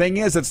 Yeah. And the thing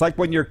is, it's like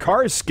when your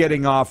car's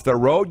skidding off the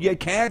road, you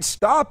can't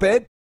stop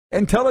it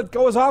until it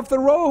goes off the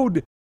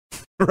road,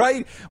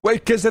 right?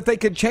 Because if they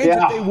could change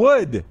it, they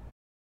would.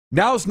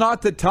 Now's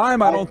not the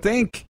time, I don't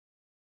think,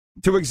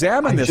 to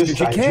examine this, because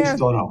you can't. I just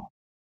don't know.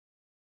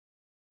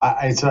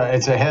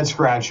 It's a head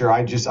scratcher.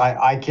 I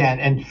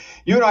can't. And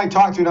you and I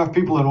talked to enough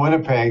people in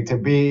Winnipeg to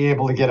be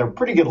able to get a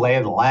pretty good lay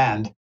of the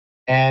land.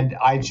 And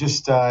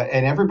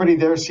and everybody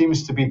there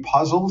seems to be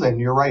puzzled. And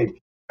you're right.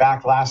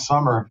 Back last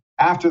summer,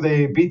 after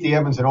they beat the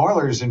Edmonton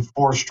Oilers in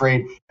 4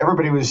 straight,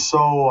 everybody was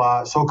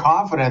so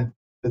confident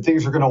that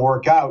things are going to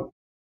work out.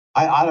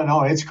 I don't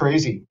know. It's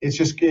crazy. It's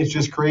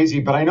just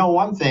crazy. But I know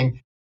one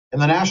thing. In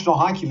the National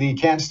Hockey League,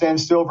 you can't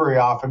stand still very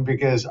often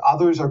because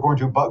others are going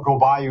to go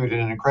by you at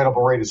an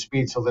incredible rate of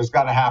speed. So there's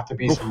got to have to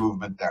be some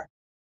movement there.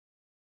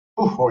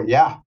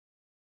 Yeah.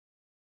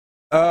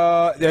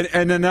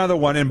 And another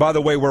one, and by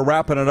the way, we're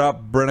wrapping it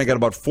up. Brent, I got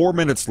about 4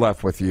 minutes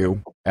left with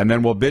you, and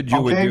then we'll bid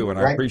you adieu, and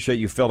I appreciate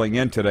you filling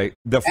in today.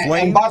 The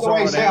Flames. And by the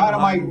way, say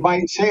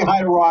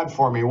hi to Rod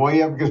for me, will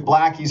you? Because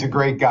Blackie's a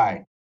great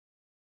guy.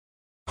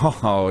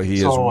 Oh, he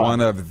is one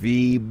of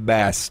the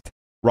best.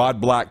 Rod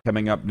Black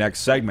coming up next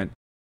segment,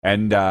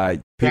 and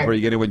people are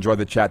going to enjoy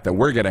the chat that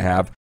we're going to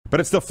have. But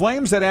it's the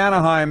Flames at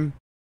Anaheim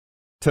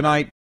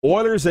tonight,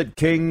 Oilers at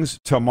Kings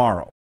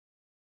tomorrow.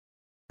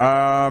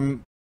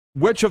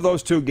 Which of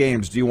those 2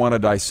 games do you want to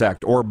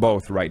dissect, or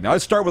both right now?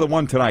 Let's start with the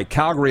one tonight,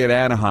 Calgary at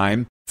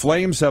Anaheim.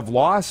 Flames have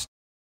lost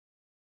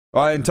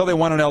Until they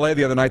won in L.A.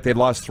 the other night, they'd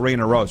lost 3 in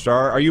a row. So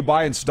are you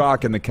buying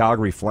stock in the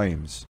Calgary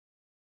Flames?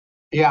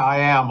 Yeah, I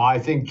am. I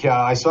think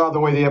I saw the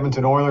way the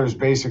Edmonton Oilers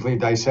basically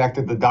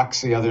dissected the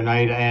Ducks the other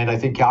night, and I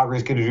think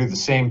Calgary's going to do the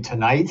same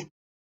tonight.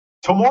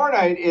 Tomorrow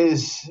night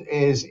is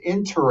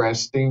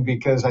interesting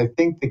because I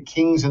think the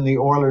Kings and the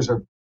Oilers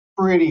are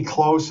pretty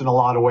close in a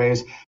lot of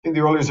ways. I think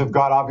the Oilers have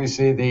got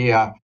obviously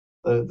the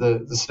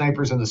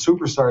snipers and the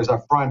superstars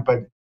up front,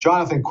 but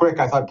Jonathan Quick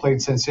I thought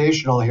played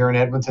sensational here in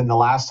Edmonton the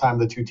last time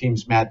the two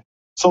teams met.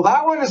 So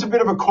that one is a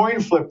bit of a coin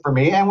flip for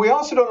me. And we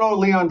also don't know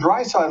Leon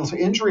Draisaitl's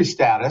injury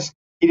status.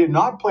 He did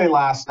not play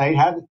last night,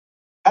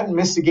 hadn't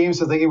missed the game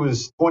since I think it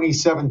was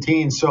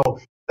 2017. So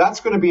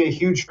that's going to be a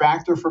huge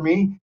factor for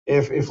me.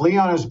 If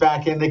Leon is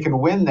back in, they can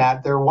win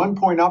that. They're 1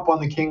 point up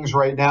on the Kings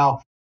right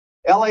now.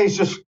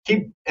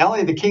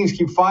 The Kings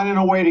keep finding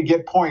a way to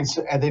get points,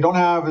 and they don't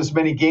have as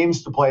many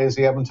games to play as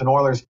the Edmonton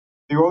Oilers.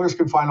 The Oilers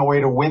can find a way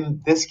to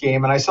win this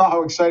game. And I saw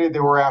how excited they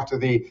were after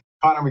the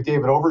Connor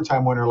McDavid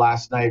overtime winner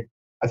last night.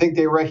 I think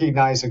they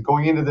recognize that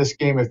going into this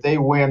game, if they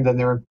win, then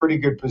they're in pretty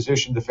good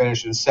position to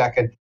finish in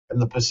second in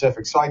the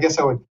Pacific. So I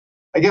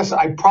guess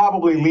I'd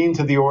probably lean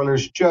to the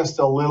Oilers just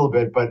a little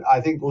bit, but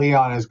I think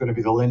Leon is going to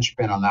be the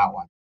linchpin on that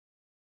one.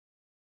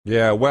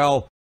 Yeah,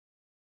 well,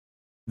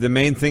 the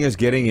main thing is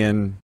getting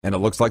in, and it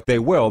looks like they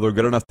will. They're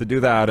good enough to do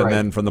that, right. And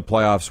then from the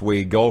playoffs,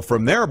 we go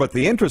from there. But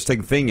the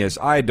interesting thing is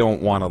I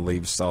don't want to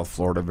leave South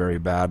Florida very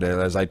bad.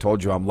 As I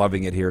told you, I'm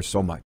loving it here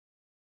so much.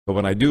 But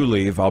when I do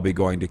leave, I'll be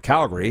going to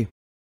Calgary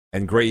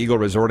and Grey Eagle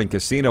Resort and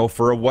Casino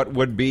for what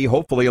would be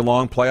hopefully a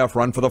long playoff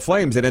run for the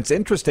Flames. And it's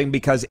interesting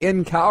because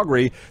in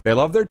Calgary, they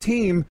love their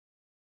team,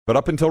 but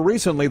up until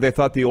recently, they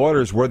thought the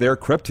Oilers were their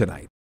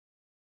kryptonite.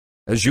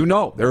 As you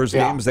know, there was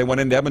games they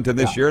went into Edmonton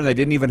this year and they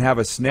didn't even have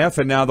a sniff,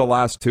 and now the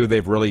last two,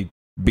 they've really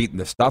beaten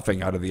the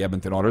stuffing out of the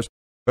Edmonton Oilers.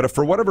 But if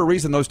for whatever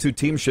reason those two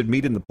teams should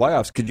meet in the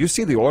playoffs, could you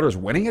see the Oilers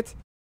winning it?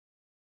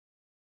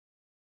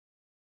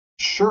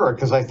 Sure,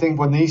 because I think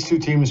when these two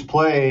teams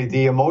play,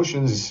 the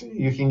emotions,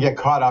 you can get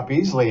caught up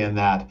easily in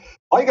that.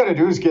 All you got to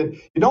do is you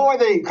know why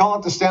they call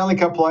it the Stanley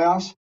Cup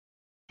playoffs?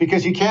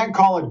 Because you can't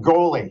call it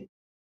goalie.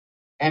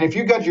 And if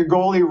you got your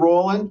goalie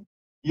rolling,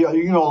 you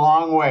can go a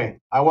long way.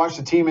 I watched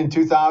the team in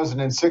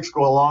 2006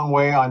 go a long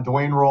way on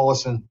Dwayne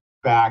Rollison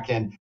back,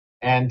 and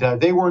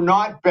they were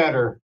not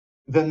better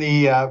than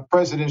the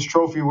President's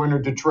Trophy winner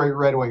Detroit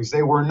Red Wings.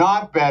 They were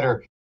not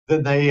better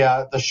than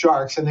the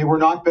Sharks, and they were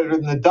not better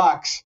than the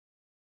Ducks.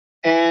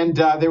 And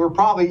they were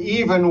probably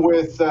even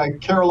with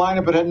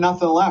Carolina, but had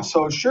nothing left.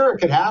 So sure, it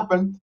could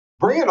happen.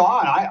 Bring it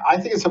on. I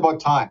think it's about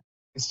time.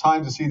 It's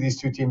time to see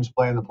these two teams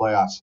play in the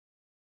playoffs.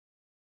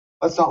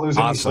 Let's not lose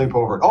any sleep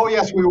over it. Oh,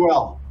 yes, we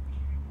will.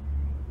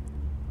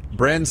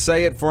 Bryn,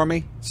 say it for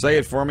me. Say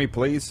it for me,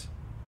 please.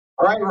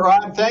 All right,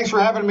 Rod, thanks for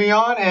having me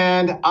on,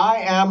 and I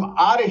am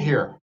out of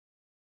here.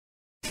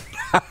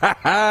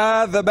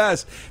 The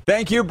best.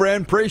 Thank you,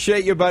 Bryn.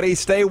 Appreciate you, buddy.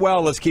 Stay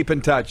well. Let's keep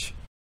in touch.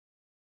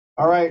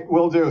 All right,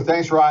 will do.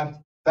 Thanks, Rod.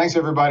 Thanks,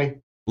 everybody.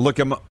 Look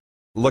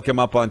him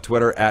up on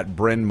Twitter at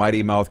Bryn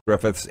Mighty Mouth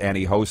Griffiths, and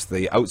he hosts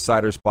the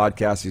Outsiders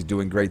podcast. He's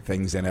doing great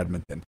things in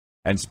Edmonton.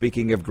 And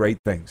speaking of great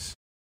things,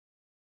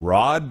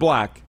 Rod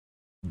Black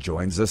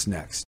joins us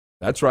next.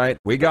 That's right.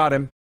 We got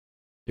him.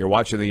 You're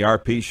watching the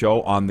RP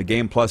Show on the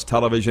Game Plus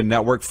television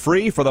network.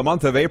 Free for the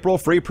month of April.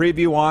 Free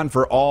preview on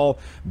for all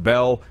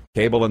Bell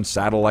cable and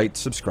satellite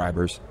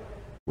subscribers.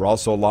 We're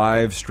also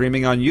live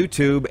streaming on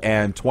YouTube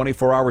and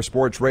 24-hour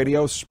sports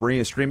radio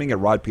streaming at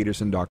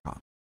rodpeterson.com.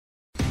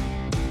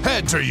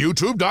 Head to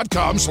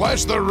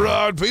youtube.com/The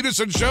Rod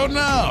Peterson Show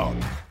now.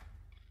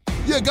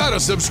 You gotta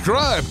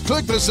subscribe.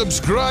 Click the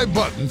subscribe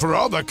button for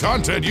all the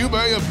content you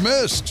may have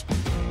missed.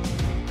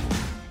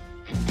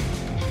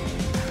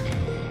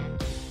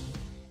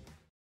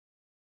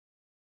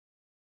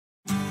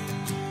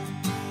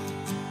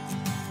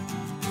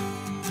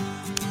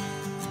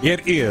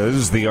 It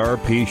is the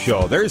RP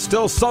Show. They're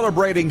still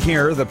celebrating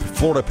here the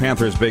Florida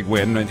Panthers' big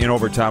win in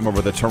overtime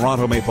over the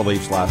Toronto Maple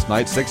Leafs last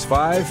night,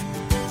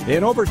 6-5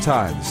 in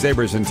overtime.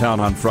 Sabres in town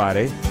on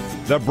Friday.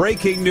 The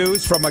breaking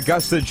news from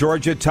Augusta,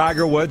 Georgia,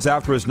 Tiger Woods,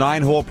 after his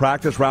 9-hole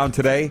practice round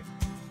today,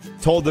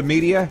 told the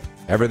media,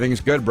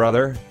 everything's good,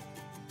 brother.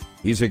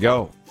 He's a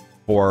go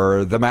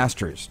for the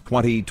Masters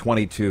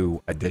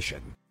 2022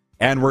 edition.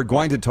 And we're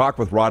going to talk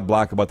with Rod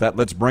Black about that.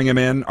 Let's bring him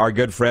in, our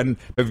good friend.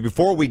 But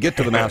before we get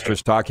to the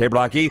Masters talk, hey,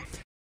 Blocky,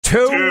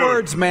 two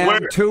words,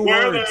 man, two words.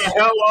 Where the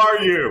hell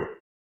are you?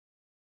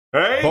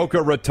 Hey?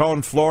 Boca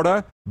Raton,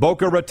 Florida.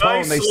 Boca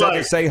Raton, nice they said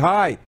to say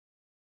hi.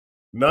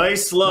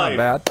 Nice life.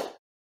 Not bad.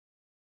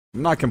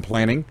 I'm not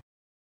complaining.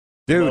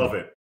 Dude, love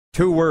it.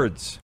 2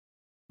 words.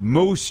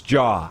 Moose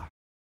jaw.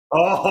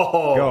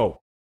 Oh. Go.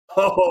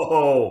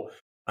 Oh.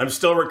 I'm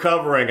still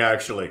recovering,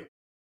 actually.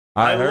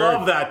 I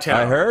love that town.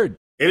 I heard.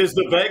 It is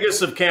the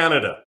Vegas of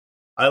Canada.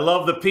 I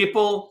love the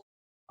people.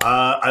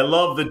 I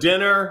love the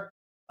dinner.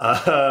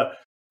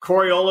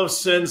 Corey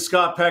Olofsson,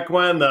 Scott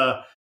Pequin,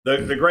 the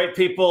great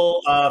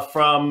people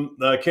from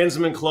the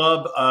Kinsman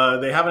Club.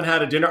 They haven't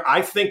had a dinner.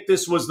 I think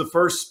this was the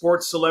first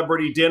sports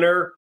celebrity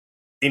dinner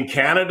in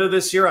Canada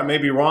this year. I may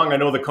be wrong. I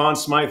know the Conn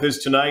Smythe is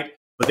tonight,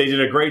 but they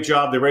did a great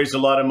job. They raised a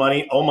lot of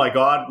money. Oh, my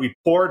God. We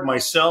poured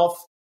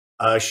myself,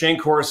 Shane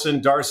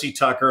Corson, Darcy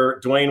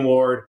Tucker, Dwayne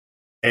Ward,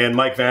 and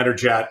Mike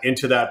Vanderjagt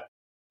into that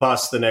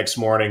bus the next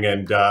morning,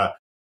 and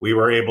we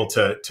were able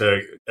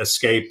to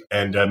escape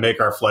and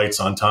make our flights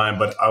on time.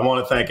 But I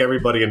want to thank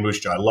everybody in Moose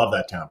Jaw. I love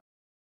that town.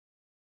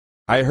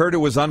 I heard it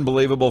was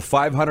unbelievable.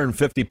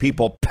 550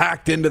 people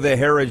packed into the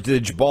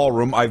Heritage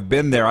Ballroom. I've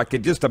been there. I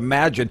could just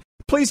imagine.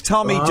 Please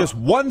tell me just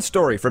one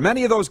story from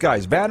any of those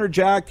guys,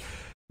 Vanderjagt,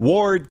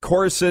 Ward,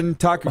 Corson,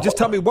 Tucker. Just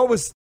tell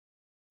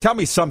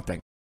me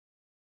something.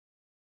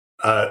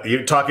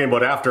 You're talking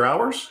about after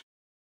hours?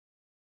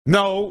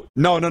 No.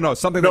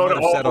 Something that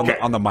was said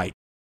on the mic.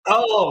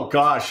 Oh,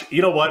 gosh.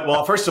 You know what?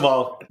 Well, first of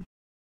all,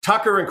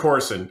 Tucker and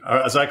Corson,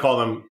 as I call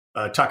them,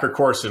 Tucker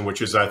Corson,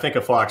 which is, I think,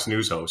 a Fox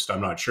News host. I'm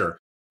not sure.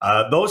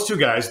 Those two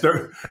guys,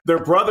 they're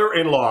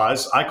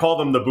brother-in-laws. I call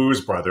them the Booze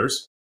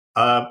Brothers.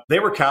 They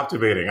were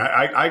captivating.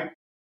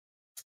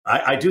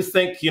 I do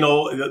think,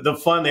 the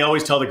fun, they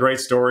always tell the great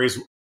stories.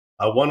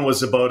 One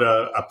was about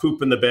a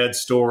poop in the bed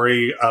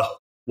story.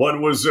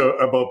 One was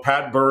about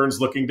Pat Burns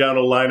looking down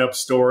a lineup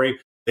story.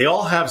 They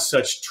all have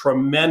such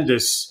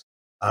tremendous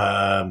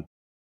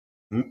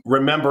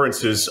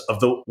remembrances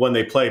of when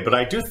they played. But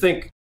I do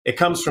think it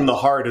comes from the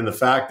heart and the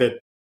fact that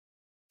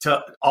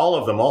all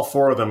of them, all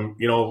four of them,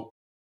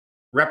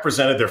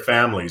 represented their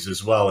families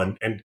as well.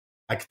 And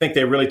I think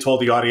they really told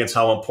the audience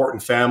how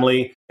important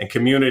family and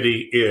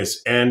community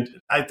is. And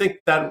I think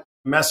that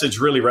message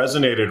really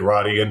resonated,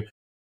 Roddy, and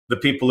the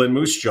people in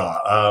Moose Jaw,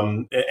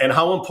 and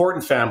how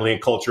important family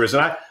and culture is.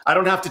 And I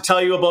don't have to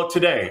tell you about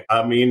today.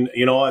 I mean,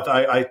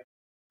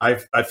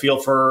 I feel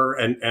for,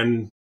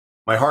 and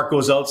my heart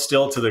goes out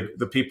still to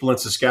the people in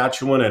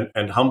Saskatchewan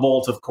and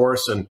Humboldt, of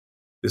course, and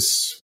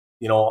this,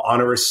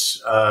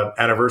 honorous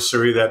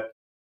anniversary that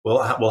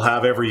we'll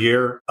have every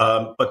year.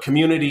 But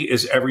community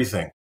is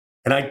everything.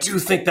 And I do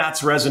think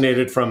that's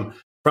resonated from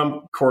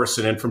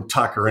Corson and from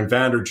Tucker and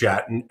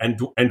Vanderjagt and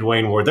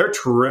Dwayne Ward. They're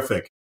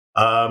terrific.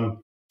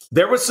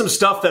 There was some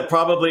stuff that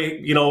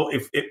probably,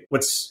 if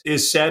what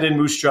is said in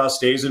Moose Jaw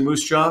stays in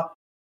Moose Jaw.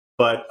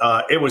 But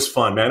it was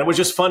fun, man. It was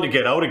just fun to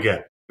get out again.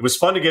 It was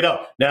fun to get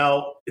out.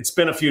 Now, it's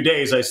been a few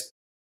days. I'm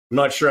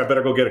not sure. I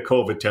better go get a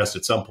COVID test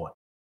at some point.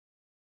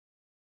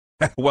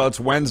 Well, it's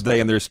Wednesday,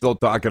 and they're still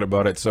talking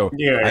about it. So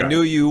yeah. I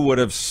knew you would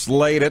have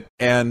slayed it,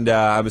 and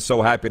I was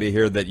so happy to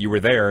hear that you were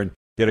there and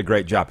did a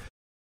great job.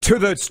 To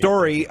the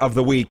story of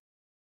the week,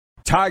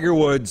 Tiger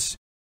Woods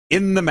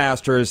in the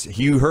Masters.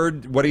 You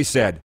heard what he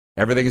said.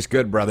 Everything is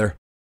good, brother.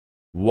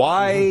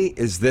 Why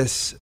is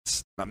this,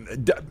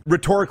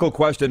 rhetorical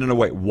question in a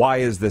way, why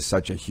is this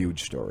such a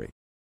huge story?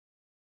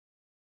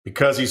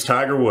 Because he's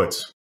Tiger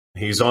Woods.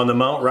 He's on the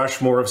Mount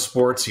Rushmore of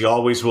sports. He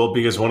always will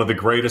be as one of the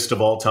greatest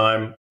of all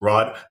time,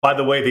 Rod. By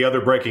the way, the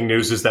other breaking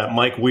news is that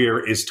Mike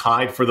Weir is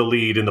tied for the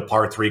lead in the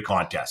par 3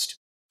 contest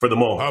for the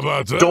moment. How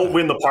about that? Don't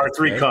win the par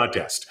 3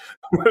 contest.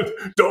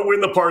 Don't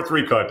win the par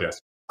 3 contest.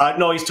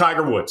 No, he's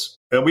Tiger Woods.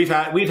 We've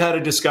had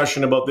a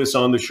discussion about this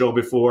on the show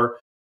before.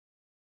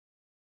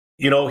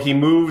 He doesn't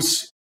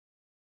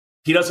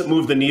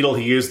move the needle.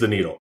 He is the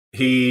needle.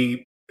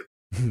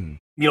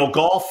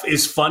 Golf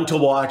is fun to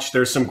watch.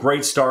 There's some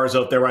great stars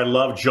out there. I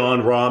love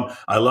Jon Rahm.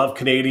 I love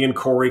Canadian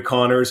Corey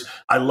Connors.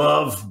 I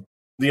love,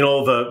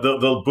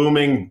 the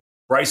booming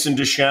Bryson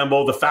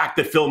DeChambeau. The fact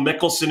that Phil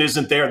Mickelson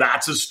isn't there,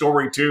 that's a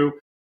story too.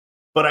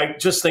 But I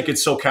just think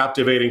it's so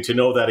captivating to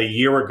know that a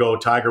year ago,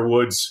 Tiger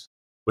Woods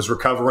was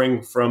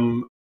recovering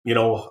from,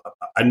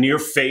 a near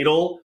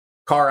fatal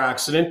car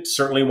accident,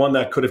 certainly one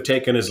that could have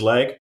taken his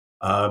leg,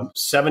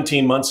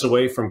 17 months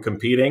away from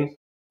competing.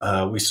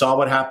 We saw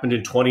what happened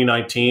in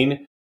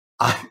 2019.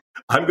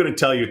 I'm going to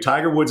tell you,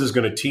 Tiger Woods is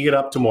going to tee it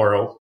up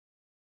tomorrow,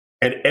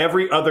 and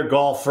every other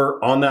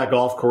golfer on that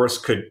golf course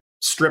could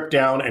strip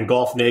down and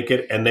golf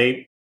naked,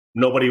 and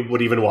nobody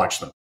would even watch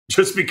them.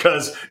 Just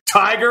because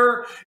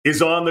Tiger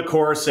is on the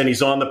course and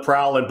he's on the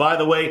prowl. And by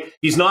the way,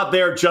 he's not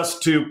there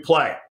just to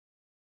play.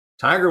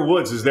 Tiger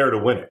Woods is there to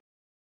win it.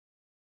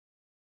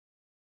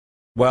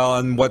 Well,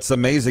 and what's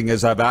amazing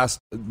is I've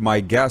asked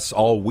my guests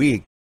all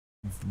week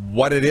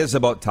what it is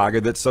about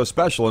Tiger that's so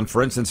special. And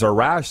for instance,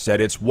 Arash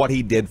said it's what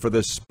he did for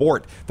the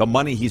sport, the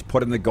money he's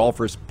put in the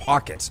golfers'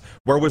 pockets.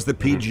 Where was the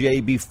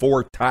PGA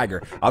before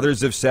Tiger?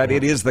 Others have said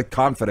it is the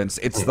confidence,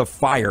 it's the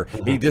fire.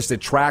 He just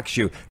attracts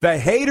you. The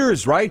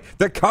haters, right?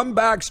 The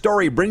comeback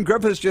story. Bryn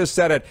Griffiths just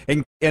said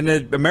it. In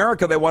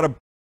America, they want to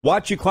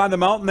watch you climb the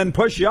mountain, then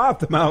push you off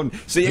the mountain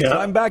so you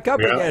climb back up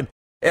again.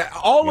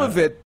 All of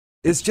it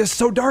is just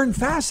so darn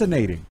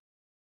fascinating.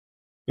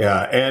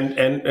 Yeah,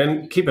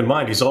 and keep in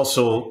mind, he's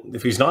also,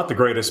 if he's not the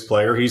greatest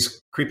player, he's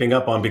creeping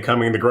up on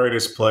becoming the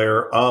greatest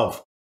player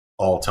of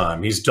all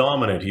time. He's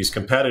dominant. He's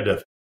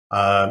competitive.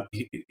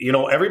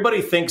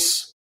 Everybody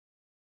thinks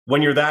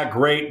when you're that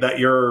great that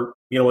you're,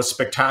 a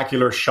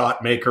spectacular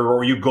shot maker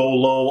or you go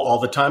low all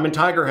the time. And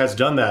Tiger has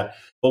done that.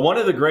 But one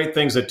of the great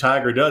things that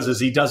Tiger does is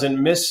he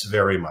doesn't miss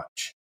very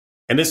much.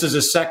 And this is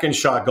a second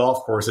shot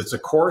golf course. It's a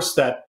course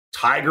that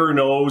Tiger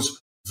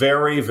knows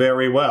very,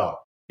 very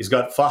well. He's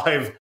got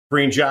 5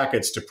 green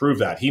jackets to prove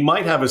that. He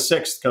might have a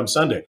 6th come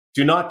Sunday.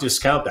 Do not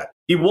discount that.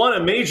 He won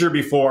a major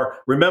before,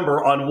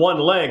 remember, on one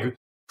leg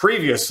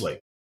previously.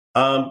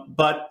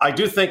 But I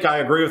do think I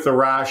agree with the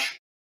Rash.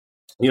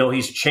 You know,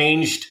 he's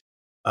changed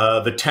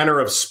the tenor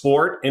of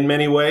sport in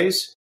many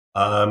ways.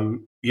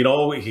 You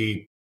know,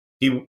 he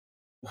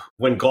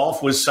when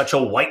golf was such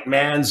a white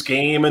man's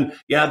game, and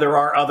yeah, there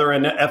are other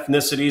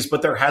ethnicities,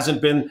 but there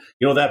hasn't been,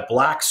 you know, that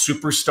black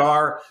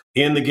superstar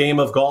in the game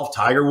of golf.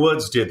 Tiger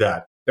Woods did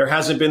that. There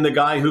hasn't been the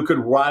guy who could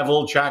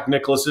rival Jack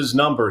Nicklaus's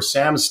numbers,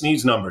 Sam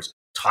Snead's numbers.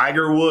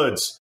 Tiger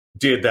Woods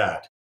did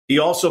that. He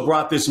also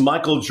brought this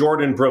Michael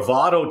Jordan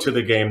bravado to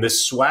the game,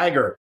 this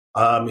swagger.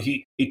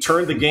 He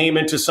turned the game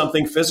into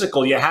something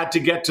physical. You had to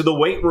get to the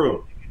weight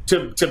room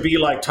to be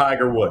like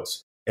Tiger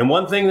Woods. And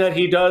one thing that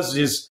he does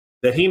is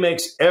that he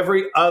makes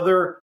every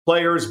other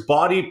player's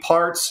body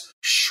parts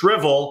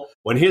shrivel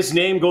when his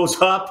name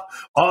goes up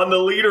on the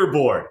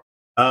leaderboard.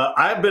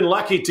 I've been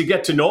lucky to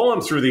get to know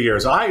him through the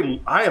years. I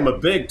am a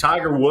big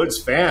Tiger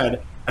Woods fan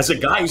as a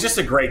guy. He's just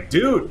a great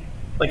dude.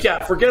 Like,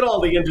 yeah, forget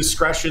all the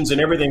indiscretions and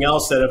everything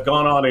else that have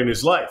gone on in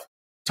his life.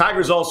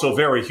 Tiger's also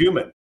very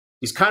human.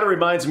 He's kind of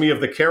reminds me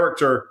of the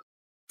character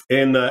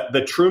in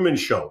the Truman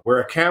Show, where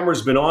a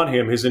camera's been on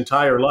him his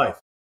entire life.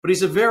 But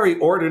he's a very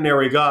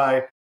ordinary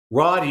guy.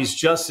 Rod, he's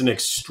just an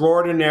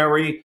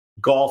extraordinary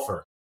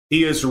golfer.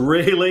 He is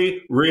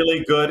really,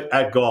 really good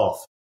at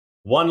golf.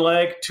 1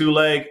 leg, 2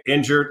 leg,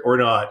 injured or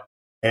not.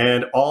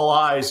 And all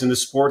eyes in the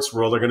sports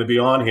world are going to be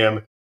on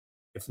him,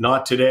 if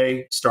not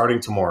today, starting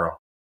tomorrow.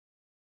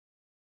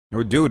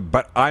 Oh, dude,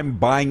 but I'm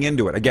buying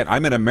into it. Again,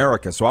 I'm in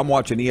America, so I'm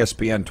watching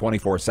ESPN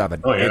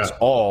 24/7. Oh, yeah. It's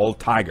all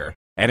Tiger,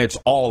 and it's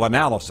all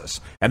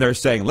analysis. And they're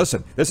saying,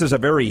 listen, this is a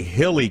very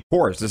hilly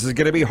course. This is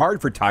going to be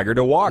hard for Tiger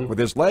to walk with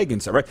his leg and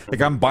stuff, right?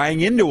 Like, I'm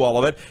buying into all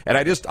of it, and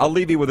I'll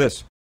leave you with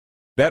this.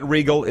 Bet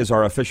Regal is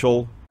our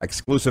official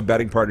exclusive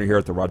betting partner here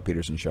at the Rod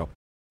Peterson Show.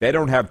 They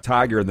don't have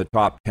Tiger in the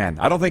top 10.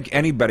 I don't think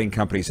any betting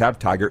companies have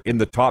Tiger in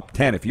the top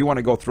 10. If you want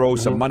to go throw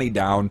some money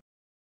down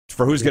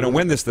for who's going to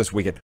win this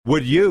weekend,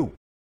 would you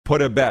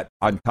put a bet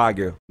on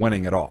Tiger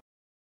winning it all?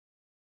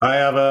 I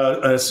have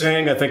a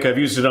saying, I think I've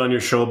used it on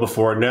your show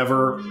before: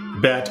 never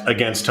bet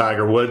against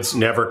Tiger Woods,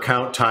 never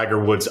count Tiger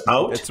Woods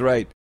out. That's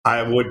right.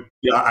 I would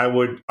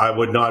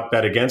not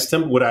bet against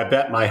him. Would I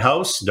bet my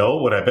house? No.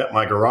 Would I bet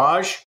my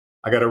garage?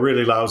 I got a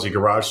really lousy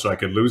garage, so I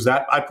could lose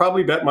that. I'd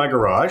probably bet my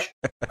garage.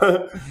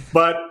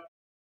 But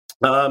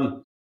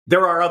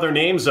there are other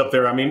names up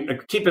there. I mean,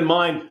 keep in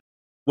mind,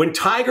 when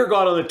Tiger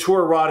got on the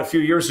tour, Rod, a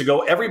few years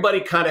ago, everybody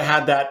kind of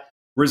had that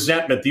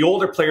resentment. The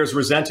older players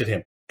resented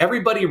him.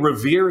 Everybody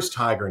reveres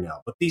Tiger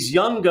now. But these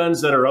young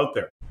guns that are out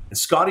there, and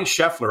Scotty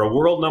Scheffler, a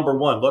world number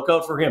 1, look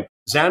out for him.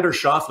 Xander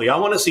Schauffele. I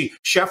want to see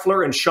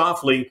Scheffler and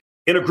Schauffele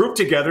in a group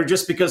together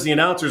just because the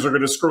announcers are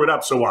going to screw it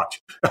up. So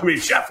watch. I mean,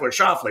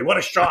 Schauffele, what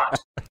a shot.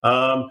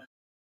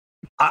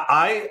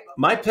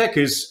 My pick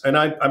is, and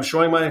I'm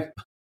showing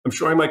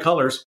my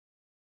colors,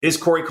 is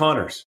Corey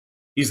Connors.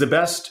 He's the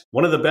best,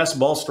 one of the best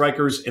ball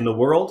strikers in the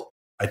world.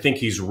 I think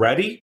he's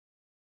ready.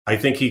 I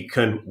think he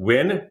can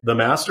win the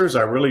Masters.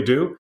 I really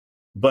do.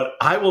 But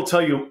I will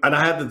tell you, and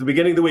I had at the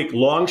beginning of the week,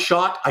 long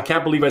shot. I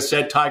can't believe I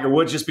said Tiger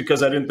Woods just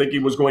because I didn't think he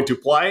was going to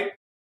play.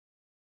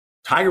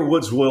 Tiger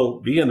Woods will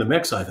be in the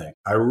mix, I think.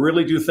 I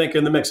really do think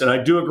in the mix. And I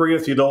do agree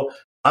with you, though,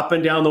 up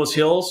and down those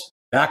hills,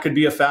 that could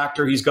be a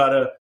factor.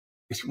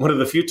 It's one of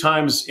the few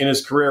times in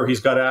his career he's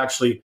got to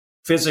actually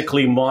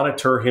physically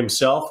monitor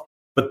himself.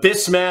 But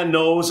this man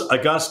knows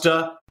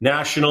Augusta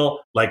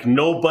National like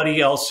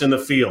nobody else in the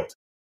field.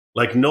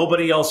 Like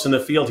nobody else in the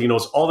field. He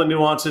knows all the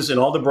nuances and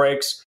all the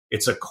breaks.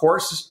 It's a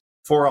course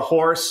for a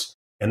horse.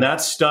 And that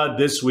stud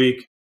this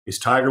week is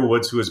Tiger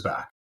Woods, who is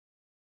back.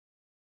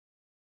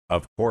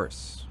 Of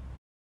course.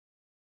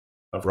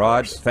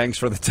 Rod, thanks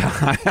for the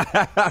time.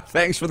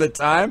 Thanks for the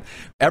time.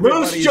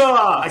 Moose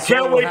Jaw! I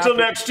can't wait till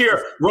next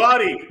year.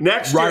 Roddy,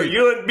 next year,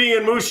 you and me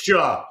and Moose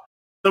Jaw.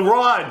 The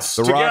Rods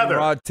together.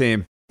 Rod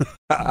team.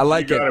 I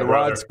like it. The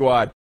Rod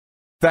Squad.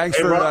 Thanks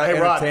for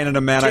entertaining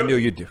a man. I knew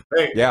you'd do.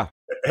 Hey, yeah.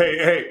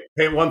 Hey,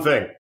 one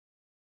thing.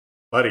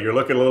 Buddy, you're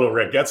looking a little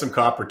red. Get some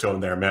copper tone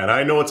there, man.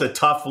 I know it's a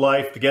tough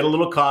life to get a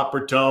little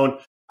copper tone.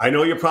 I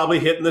know you're probably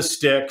hitting the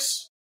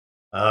sticks,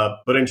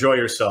 but enjoy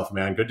yourself,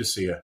 man. Good to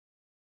see you.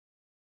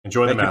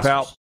 Enjoy the Masters. Thank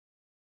you, pal.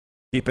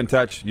 Keep in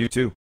touch. You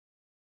too.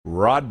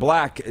 Rod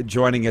Black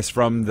joining us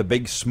from the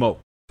Big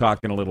Smoke,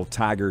 talking a little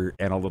Tiger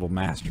and a little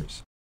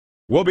Masters.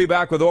 We'll be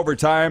back with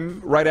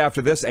Overtime right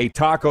after this. A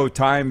Taco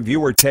Time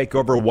viewer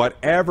takeover.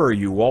 Whatever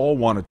you all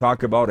want to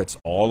talk about, it's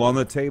all on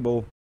the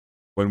table.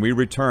 When we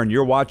return,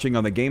 you're watching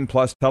on the Game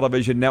Plus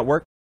television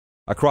network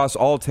across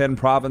all 10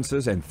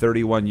 provinces and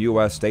 31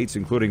 U.S. states,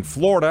 including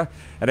Florida,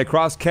 and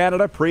across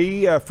Canada.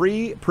 Free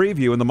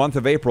preview in the month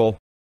of April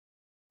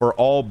for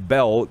all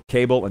Bell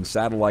cable and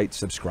satellite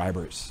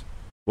subscribers.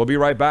 We'll be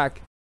right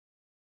back.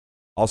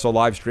 Also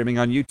live streaming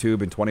on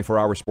YouTube and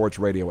 24-hour sports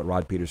radio at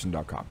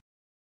rodpeterson.com.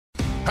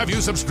 Have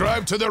you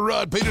subscribed to the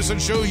Rod Peterson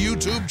Show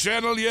YouTube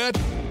channel yet?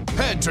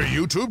 Head to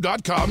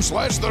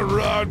youtube.com/The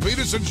Rod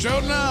Peterson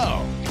Show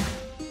now.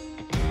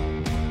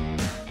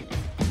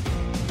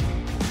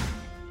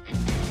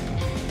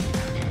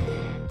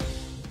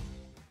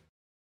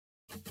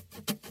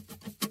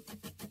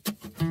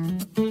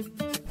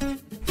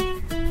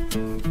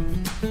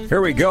 Here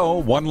we go,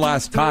 one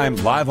last time,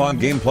 live on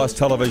Game Plus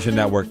Television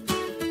Network.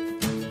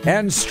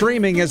 And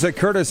streaming is a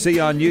courtesy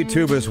on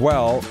YouTube as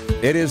well.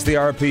 It is the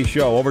RP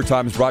Show.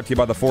 Overtime is brought to you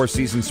by the Four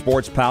Seasons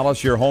Sports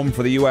Palace, your home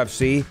for the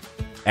UFC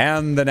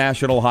and the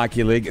National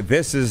Hockey League.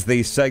 This is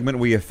the segment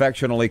we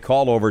affectionately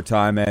call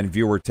Overtime and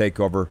viewer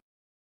takeover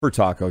for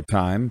Taco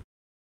Time.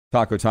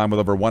 Taco Time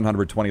with over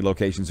 120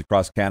 locations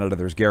across Canada.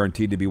 There's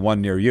guaranteed to be one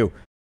near you.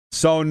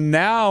 So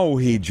now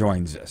he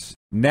joins us.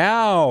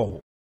 Now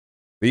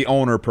the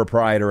owner,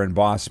 proprietor, and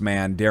boss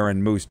man, Darren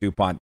Moose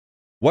DuPont.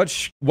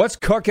 What's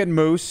cooking,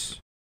 Moose?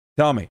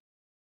 Tell me.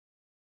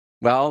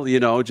 Well,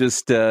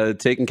 just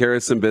taking care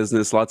of some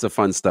business, lots of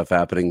fun stuff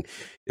happening.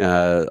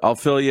 I'll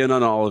fill you in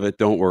on all of it,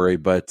 don't worry.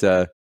 But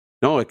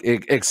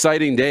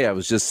exciting day. I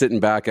was just sitting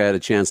back. I had a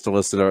chance to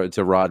listen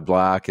to Rod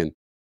Black, and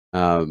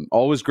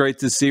always great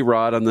to see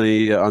Rod on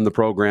the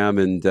program.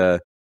 And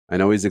I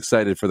know he's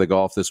excited for the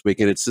golf this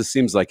weekend. It just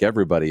seems like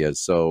everybody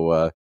is.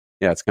 So,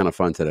 it's kind of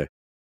fun today.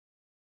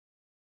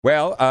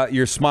 Well,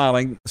 you're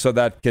smiling,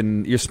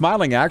 you're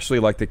smiling actually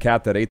like the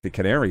cat that ate the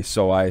canary.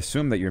 So I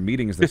assume that your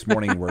meetings this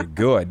morning were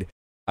good.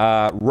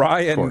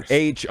 Ryan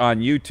H on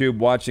YouTube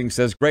watching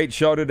says, great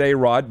show today,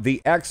 Rod.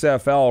 The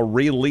XFL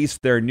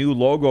released their new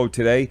logo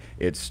today.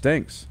 It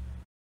stinks.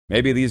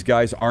 Maybe these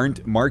guys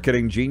aren't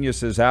marketing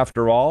geniuses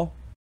after all.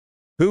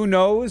 Who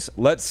knows?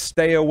 Let's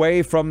stay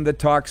away from the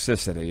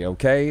toxicity,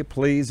 okay?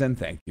 Please and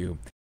thank you.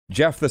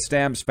 Jeff the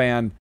Stamps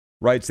fan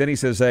writes in, he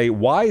says, a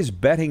wise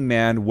betting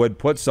man would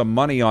put some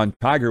money on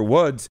Tiger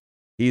Woods.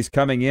 He's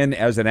coming in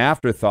as an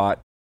afterthought,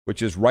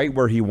 which is right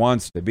where he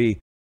wants to be.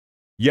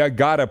 You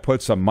got to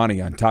put some money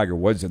on Tiger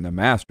Woods in the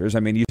Masters. I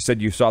mean, you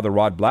said you saw the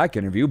Rod Black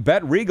interview.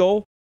 Bet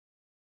Regal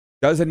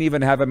doesn't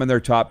even have him in their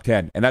top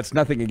 10, and that's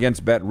nothing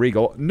against Bet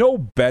Regal. No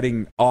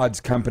betting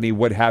odds company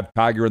would have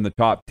Tiger in the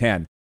top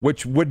 10,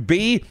 which would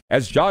be,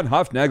 as John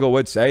Huffnagel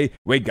would say,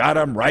 we got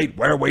him right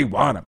where we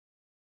want him.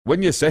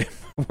 Wouldn't you say,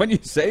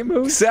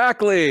 Moose?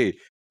 Exactly.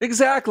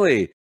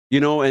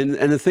 And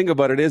the thing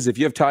about it is, if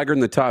you have Tiger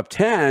in the top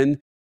 10,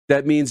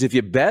 that means if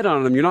you bet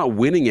on him, you're not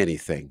winning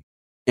anything.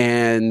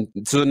 And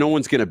so no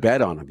one's going to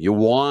bet on him. You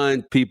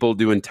want people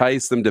to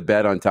entice them to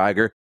bet on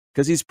Tiger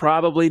because he's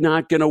probably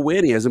not going to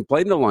win. He hasn't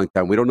played in a long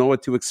time. We don't know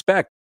what to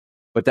expect.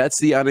 But that's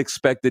the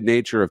unexpected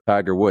nature of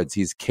Tiger Woods.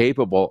 He's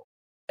capable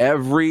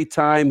every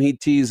time he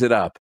tees it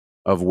up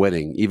of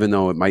winning, even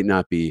though it might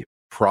not be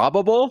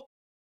probable,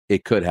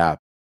 it could happen.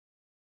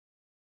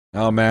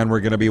 Oh, man,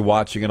 we're going to be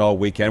watching it all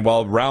weekend.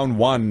 Well, round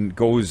one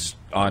goes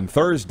on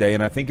Thursday,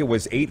 and I think it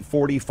was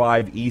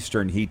 8:45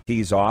 Eastern he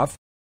tees off.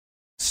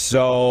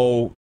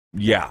 So,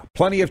 yeah,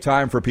 plenty of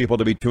time for people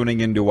to be tuning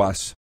into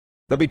us.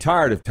 They'll be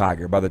tired of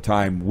Tiger by the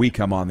time we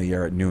come on the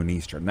air at noon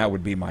Eastern. That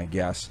would be my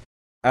guess.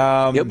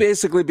 He'll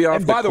basically be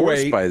off the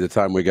course by the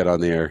time we get on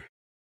the air.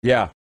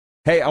 Yeah.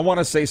 Hey, I want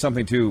to say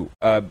something, too.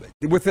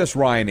 With this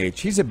Ryan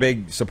H., he's a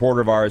big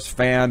supporter of ours,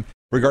 fan,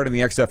 regarding the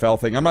XFL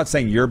thing. I'm not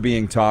saying you're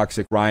being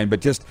toxic, Ryan, but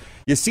just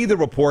you see the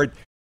report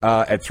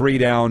at 3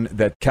 down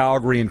that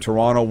Calgary and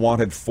Toronto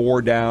wanted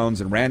 4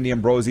 downs, and Randy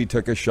Ambrosie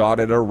took a shot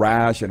at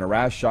Arash, and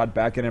Arash shot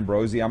back at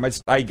Ambrosie. I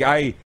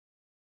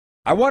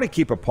want to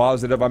keep it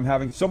positive. I'm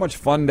having so much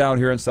fun down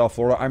here in South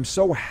Florida. I'm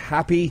so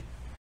happy.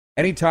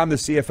 Anytime the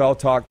CFL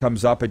talk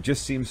comes up, it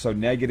just seems so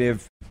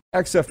negative.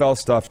 XFL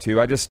stuff, too.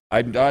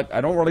 I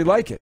don't really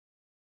like it.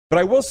 But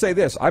I will say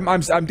this,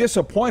 I'm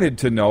disappointed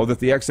to know that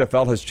the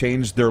XFL has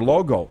changed their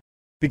logo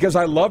because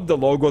I loved the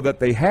logo that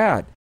they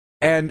had.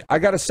 And I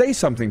got to say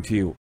something to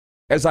you.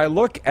 As I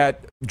look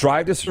at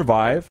Drive to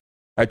Survive,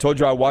 I told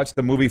you I watched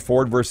the movie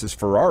Ford versus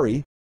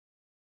Ferrari.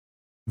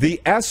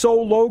 The SO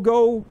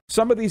logo,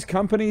 some of these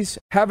companies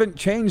haven't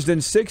changed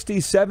in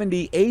 60,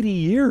 70, 80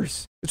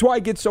 years. That's why I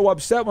get so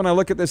upset when I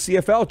look at the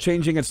CFL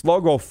changing its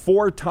logo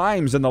 4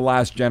 times in the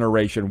last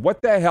generation.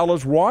 What the hell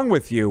is wrong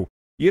with you?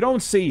 You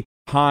don't see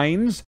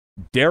Heinz,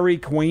 Dairy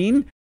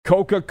Queen,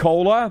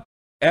 Coca-Cola,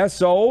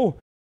 SO,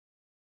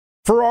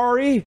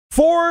 Ferrari,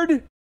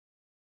 Ford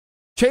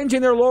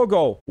changing their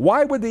logo.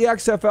 Why would the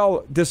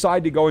XFL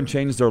decide to go and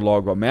change their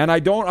logo, man? I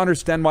don't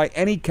understand why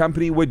any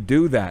company would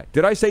do that.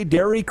 Did I say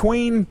Dairy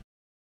Queen?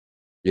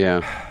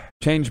 Yeah.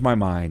 Change my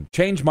mind.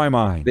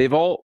 They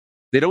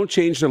don't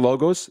change their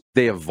logos.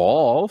 They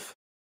evolve.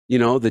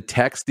 The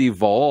text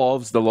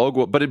evolves, the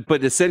logo,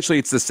 but essentially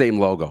it's the same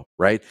logo,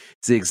 right?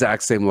 It's the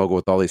exact same logo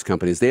with all these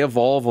companies. They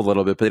evolve a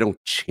little bit, but they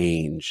don't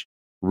change,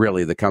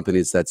 really, the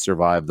companies that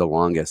survive the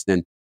longest.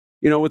 And,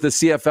 with the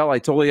CFL, I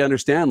totally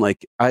understand.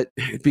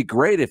 It'd be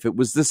great if it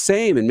was the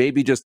same and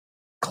maybe just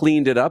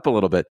cleaned it up a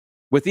little bit.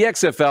 With the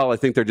XFL, I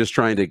think they're just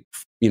trying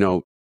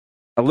to,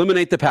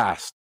 eliminate the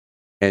past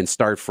and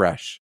start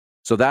fresh.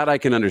 So that I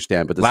can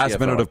understand. But the Last CFL,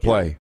 minute of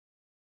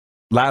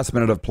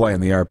play in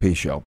the RP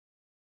show.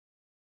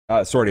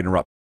 Sorry to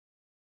interrupt.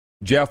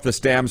 Jeff, the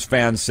Stamps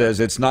fan,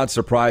 says it's not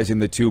surprising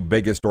the 2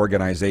 biggest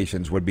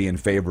organizations would be in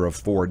favor of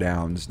 4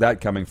 downs.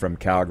 That coming from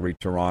Calgary,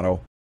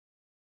 Toronto.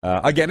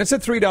 Again, it's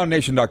at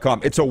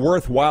 3downnation.com. It's a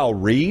worthwhile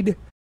read,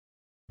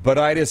 but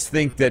I just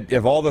think that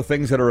of all the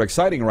things that are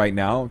exciting right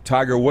now,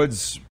 Tiger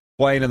Woods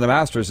playing in the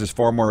Masters is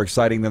far more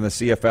exciting than the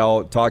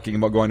CFL talking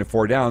about going to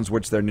 4 downs,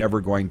 which they're never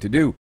going to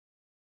do.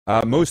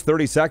 Moose,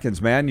 30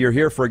 seconds, man. You're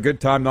here for a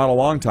good time, not a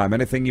long time.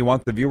 Anything you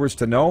want the viewers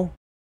to know?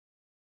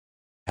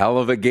 Hell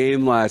of a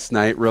game last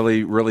night.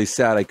 Really, really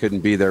sad I couldn't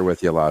be there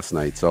with you last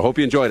night. So I hope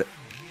you enjoyed it.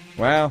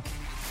 Well,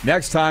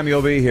 next time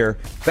you'll be here.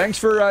 Thanks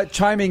for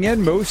chiming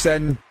in, Moose,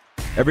 and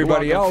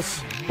everybody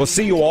else. We'll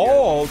see you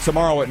all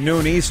tomorrow at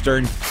noon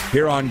Eastern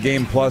here on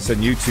Game Plus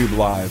and YouTube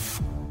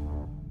Live.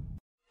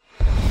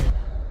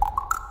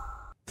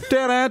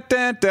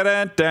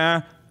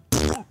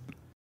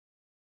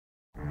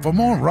 For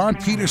more Rod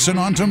Peterson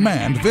on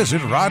demand,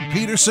 visit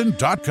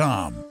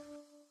rodpeterson.com.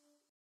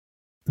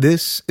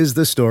 This is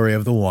the story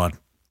of the one.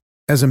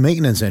 As a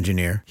maintenance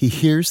engineer, he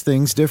hears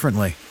things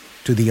differently.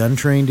 To the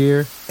untrained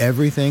ear,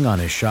 everything on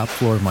his shop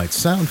floor might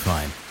sound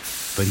fine,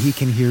 but he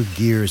can hear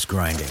gears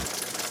grinding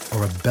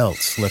or a belt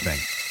slipping.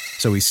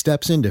 So he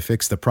steps in to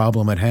fix the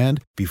problem at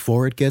hand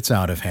before it gets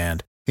out of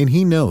hand. And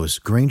he knows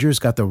Grainger's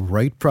got the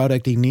right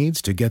product he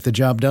needs to get the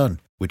job done,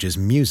 which is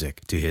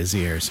music to his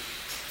ears.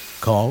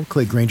 Call,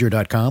 click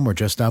Grainger.com, or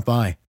just stop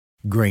by.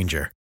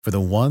 Grainger, for the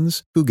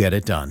ones who get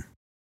it done.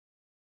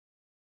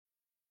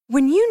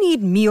 When you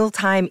need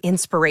mealtime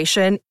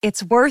inspiration,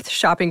 it's worth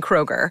shopping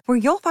Kroger, where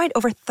you'll find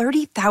over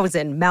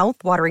 30,000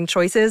 mouth-watering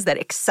choices that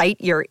excite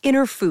your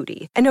inner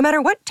foodie. And no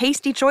matter what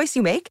tasty choice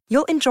you make,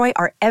 you'll enjoy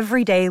our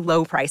everyday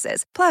low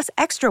prices, plus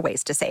extra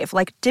ways to save,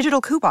 like digital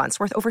coupons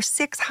worth over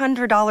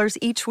 $600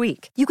 each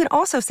week. You can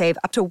also save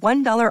up to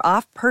 $1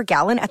 off per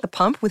gallon at the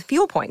pump with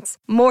fuel points.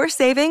 More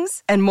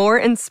savings and more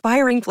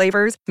inspiring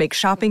flavors make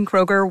shopping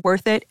Kroger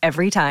worth it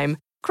every time.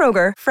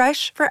 Kroger,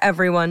 fresh for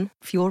everyone.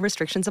 Fuel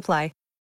restrictions apply.